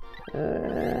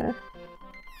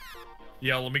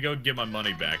 Yeah, let me go get my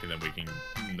money back, and then we can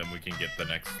get the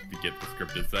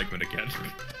scripted segment again.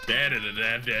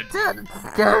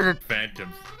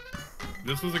 Phantoms.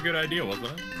 This was a good idea, wasn't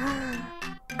it?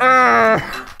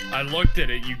 I looked at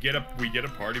it. We get a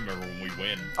party member when we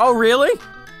win. Oh really?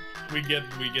 We get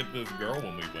this girl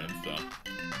when we win. So.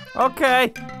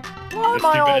 Okay. Why am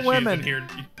I all women? Here.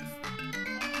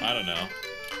 I don't know.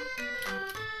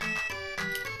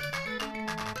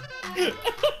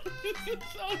 This is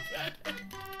so bad.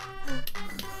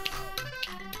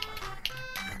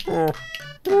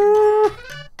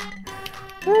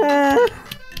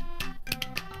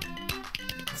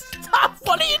 Stop!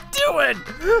 What are you doing?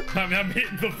 I'm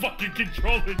hitting the fucking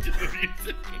controller to the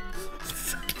music.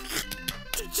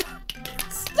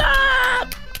 Stop!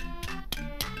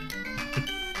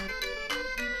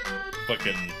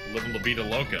 Fucking living La Vida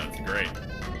Loca. It's great.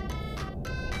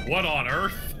 What on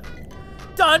earth?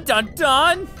 Dun dun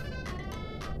dun!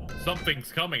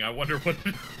 Something's coming. I wonder what.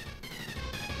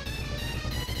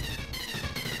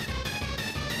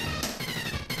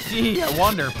 Gee, I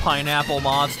wonder, pineapple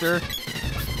monster.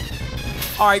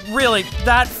 Alright, really,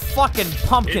 that fucking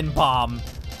pumpkin bomb.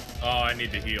 Oh, I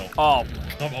need to heal. Oh,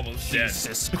 I'm almost dead.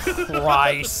 Jesus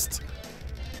Christ.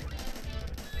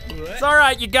 It's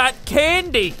alright, you got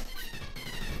candy.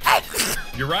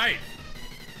 You're right.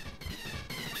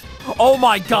 Oh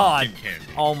my god.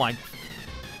 Oh my.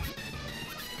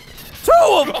 2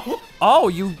 of them! Oh,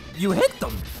 you hit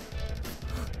them.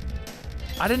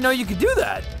 I didn't know you could do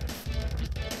that.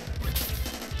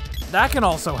 That can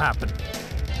also happen.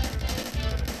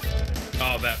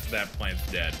 Oh, that plant's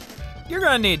dead. You're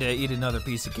gonna need to eat another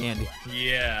piece of candy.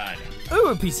 Yeah, I know. Ooh,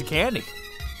 a piece of candy.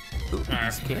 Ooh, a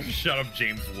piece of candy. Shut up,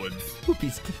 James Woods. Ooh, a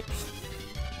piece of candy.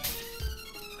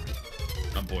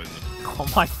 I'm poisoned. Oh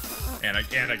my. And I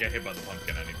got hit by the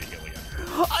pumpkin. I need to heal again.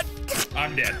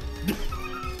 I'm dead.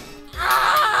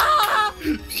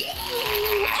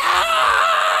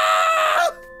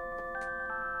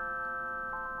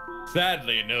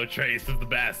 Sadly, no trace of the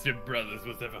Basterd brothers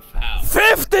was ever found.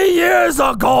 50 years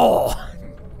ago!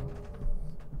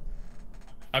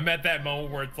 I'm at that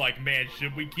moment where it's like, man,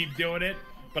 should we keep doing it?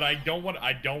 But I don't want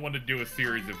to do a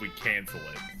series if we cancel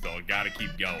it. So I gotta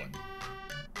keep going.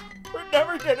 We're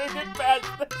never gonna get past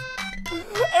this.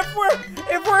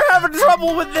 If we're having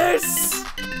trouble with this,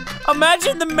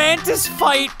 imagine the mantis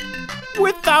fight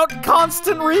without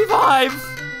constant revive.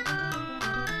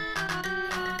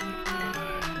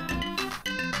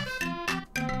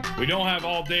 We don't have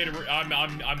all day to.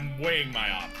 I'm weighing my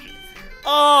options here.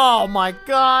 Oh my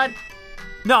god.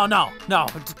 No.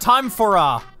 It's time for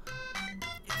a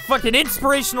fucking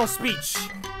inspirational speech.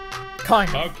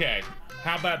 Kind of. Okay.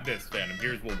 How about this, Phantom?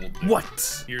 Here's what we'll do.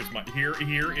 What? Here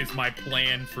is my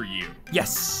plan for you.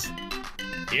 Yes.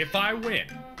 If I win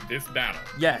this battle,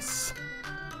 yes,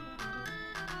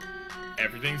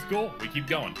 everything's cool. We keep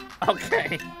going.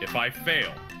 Okay. If I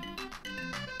fail,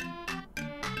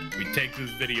 we take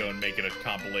this video and make it a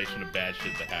compilation of bad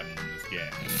shit that happened in this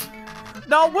game.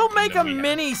 No, we'll make a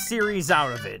mini-series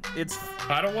out of it.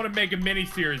 I don't want to make a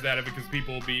mini-series out of it because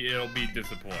it'll be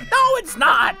disappointing. No, it's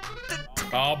not.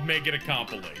 I'll make it a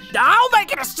compilation. I'll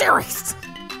make it a series.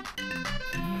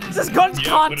 This is good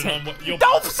content.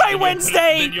 Don't say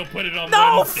Wednesday. Then you'll put it on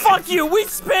No, Wednesday. fuck you. We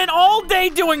spent all day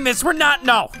doing this. We're not.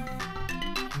 No.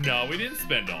 No, we didn't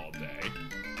spend all day.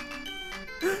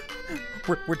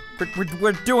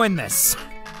 We're doing this.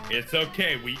 It's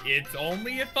okay. It's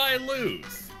only if I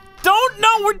lose.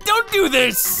 Don't do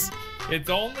this. It's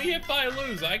only if I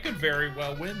lose. I could very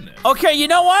well win this. Okay, you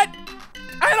know what?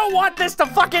 I don't want this to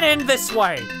fucking end this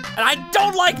way. And I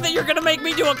don't like that you're gonna make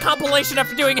me do a compilation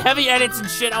after doing heavy edits and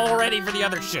shit already for the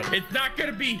other shit. It's not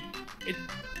gonna be...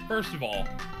 First of all,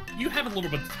 you have a little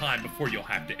bit of time before you'll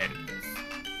have to edit this.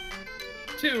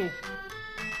 2,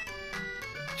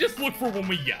 just look for when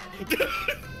we yell.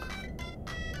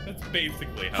 That's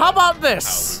basically how about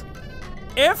this?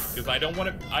 If because I don't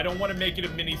want to make it a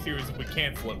mini series. If we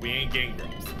cancel it, we ain't Game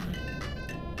Grumps.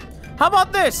 How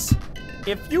about this?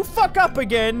 If you fuck up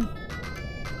again,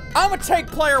 I'm gonna take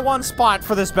player 1 spot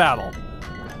for this battle.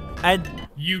 And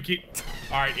you can.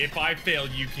 All right, if I fail,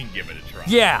 you can give it a try.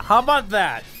 Yeah, how about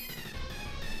that?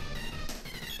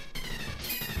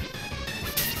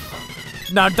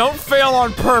 Now don't fail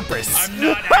on purpose. I'm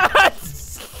not.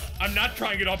 I'm not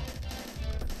trying it up.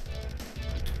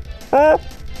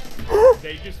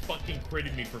 They just fucking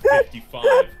critted me for 55.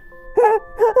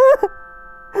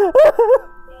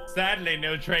 Sadly,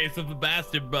 no trace of the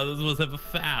Basterd brothers was ever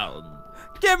found.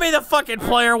 Give me the fucking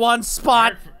player 1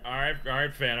 spot. All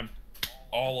right, Phantom.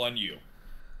 All on you.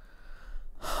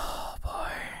 Oh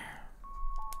boy.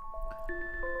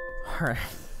 All right.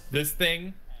 This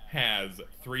thing has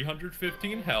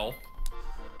 315 health.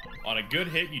 On a good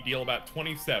hit, you deal about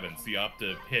 27, so you have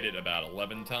to hit it about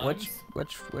 11 times.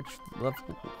 Which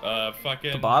level?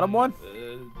 Fucking... The bottom one?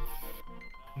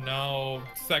 No,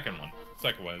 second one.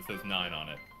 Second one, it says 9 on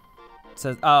it. It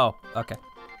says, oh, okay.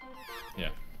 Yeah.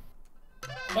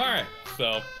 Alright,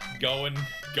 so go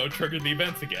trigger the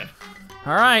events again.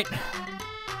 Alright.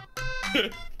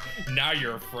 Now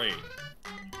you're afraid.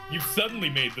 You've suddenly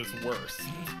made this worse.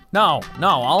 No,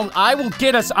 I will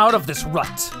get us out of this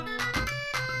rut.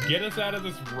 Get us out of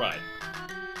this rut.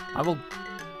 I will...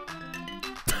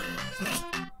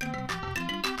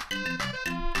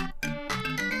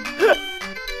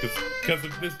 Because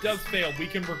if this does fail, we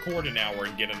can record an hour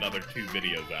and get another 2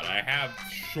 videos out. I have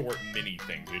short mini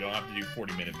things. We don't have to do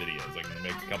 40-minute videos. I can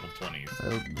make a couple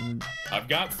 20s. I've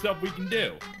got stuff we can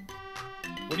do.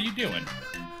 What are you doing?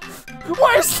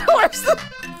 Where's the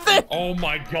thing? Oh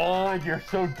my god, you're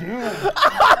so doomed.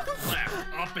 Left,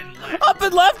 up and left. Up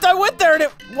and left, I went there and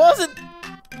it wasn't...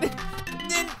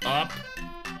 Up,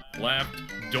 left,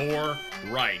 door,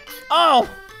 right. Oh!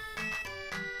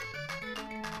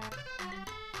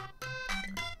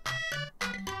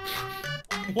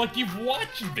 Like, you've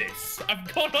watched this.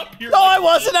 I've gone up here. No, I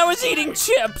wasn't. I was eating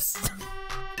chips.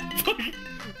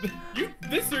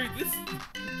 This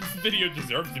video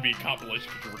deserves to be a compilation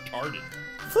because you're retarded.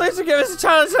 Please give us a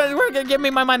challenge. Give me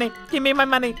my money. Give me my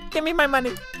money. Give me my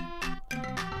money.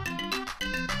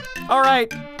 All right.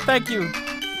 Thank you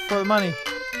for the money.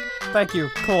 Thank you.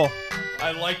 Cool.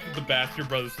 I like that the Basterd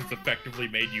Brothers has effectively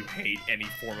made you hate any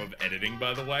form of editing,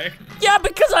 by the way. Yeah,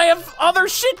 because I have other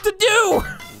shit to do.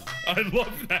 I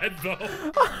love that, though.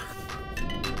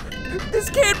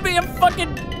 This can't be a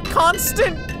fucking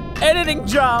constant editing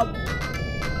job.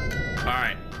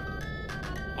 Alright.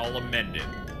 I'll amend it.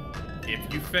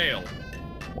 If you fail...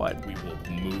 What? We will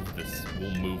move this...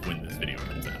 We'll move when this video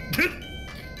comes out.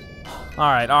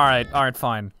 Alright,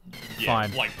 fine. Yeah,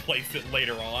 fine. Like, place it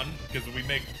later on, because we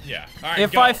make... Yeah. Alright,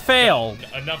 if I fail...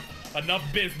 Go. Enough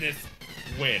business.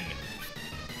 Win.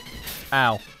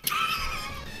 Ow.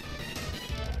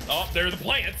 Oh, there are the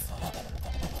plants.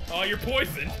 Oh, you're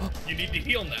poisoned. You need to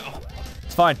heal now.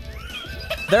 It's fine.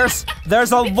 There's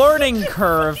a learning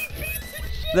curve.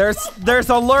 There's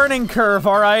a learning curve,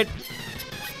 all right?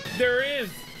 There is.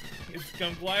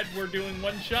 I'm glad we're doing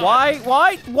one shot.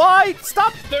 Why?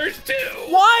 Stop. There's 2.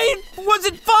 Why was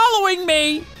it following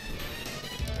me?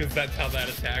 Because that's how that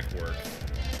attack works.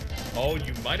 Oh,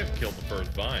 you might have killed the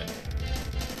first vine.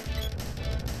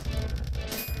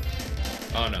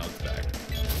 Oh no, it's back.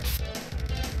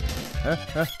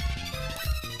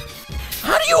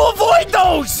 How do you avoid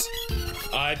those?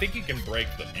 I think you can break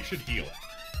them. You should heal it.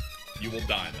 You will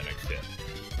die in the next hit.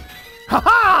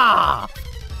 Ha-ha!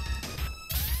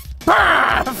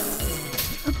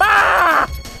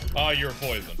 Oh, you're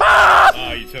poisoned.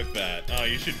 Oh, you took that. Oh,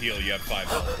 you should heal. You have 5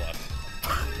 health left.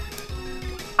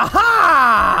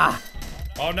 Aha!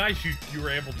 Oh, nice. You were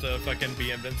able to fucking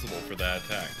be invincible for that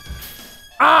attack.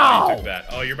 Ow! Oh, you took that.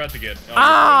 Oh, you're about to get... Oh,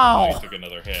 ow! you took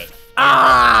another hit.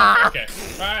 Ah! Okay.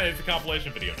 Alright, it's a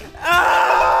compilation video now.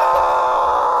 Ah!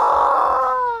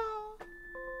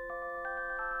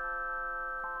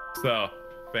 So,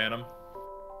 Phantom,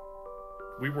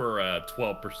 we were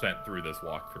 12% through this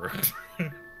walkthrough.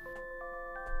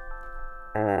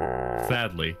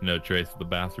 Sadly, no trace of the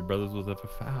Basterd Brothers was ever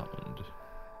found.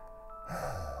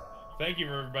 Thank you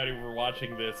everybody for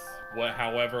watching this,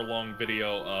 however long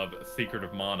video of Secret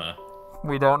of Mana.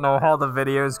 We don't know how the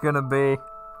video's gonna be.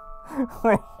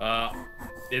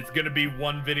 It's gonna be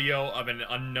one video of an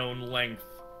unknown length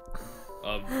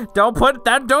of...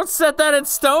 Don't set that in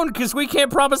stone, because we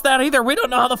can't promise that either. We don't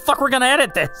know how the fuck we're gonna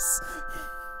edit this.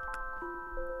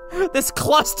 This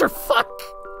clusterfuck.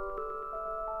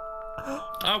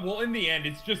 Well, in the end,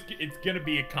 it's gonna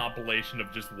be a compilation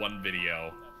of just one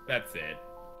video. That's it.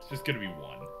 It's just gonna be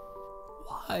one.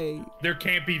 Why? There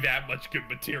can't be that much good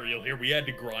material here. We had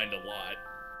to grind a lot.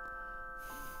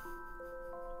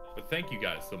 But thank you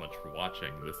guys so much for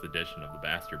watching this edition of the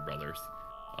Basterd Brothers.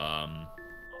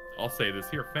 I'll say this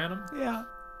here, Phantom. Yeah.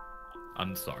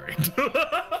 I'm sorry.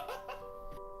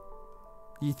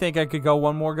 You think I could go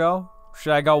one more go?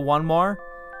 Should I go one more?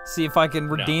 See if I can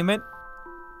redeem it?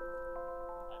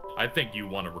 I think you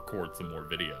want to record some more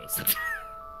videos.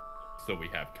 So we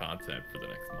have content for the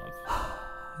next month.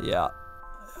 Yeah,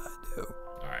 I do.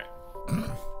 Alright.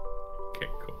 Okay,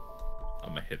 cool. I'm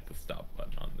gonna hit the stop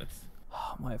button on this.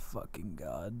 Oh my fucking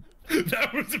god.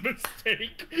 That was a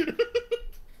mistake.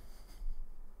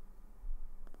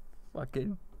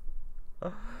 Fucking.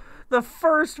 The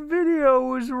first video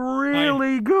was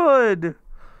really good.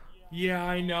 Yeah,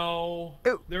 I know.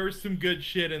 There was some good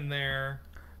shit in there.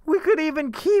 We could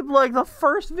even keep like the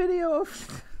first video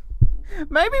of...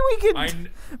 Maybe we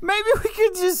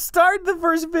could just start the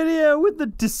first video with the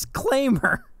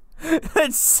disclaimer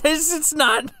that says it's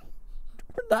not...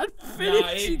 We're not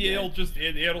finishing. Nah,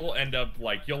 it'll end up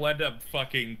like you'll end up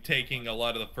fucking taking a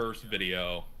lot of the first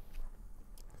video.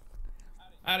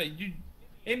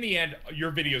 In the end,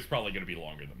 your video is probably going to be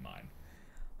longer than mine.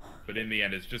 But in the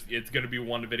end, it's going to be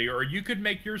one video, or you could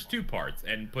make yours 2 parts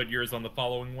and put yours on the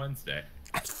following Wednesday.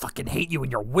 I fucking hate you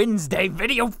and your Wednesday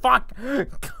video. Fuck.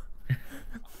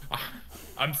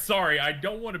 I'm sorry. I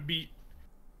don't want to be.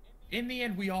 In the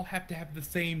end, we all have to have the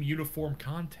same uniform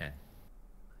content.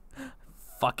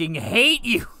 Fucking hate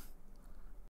you.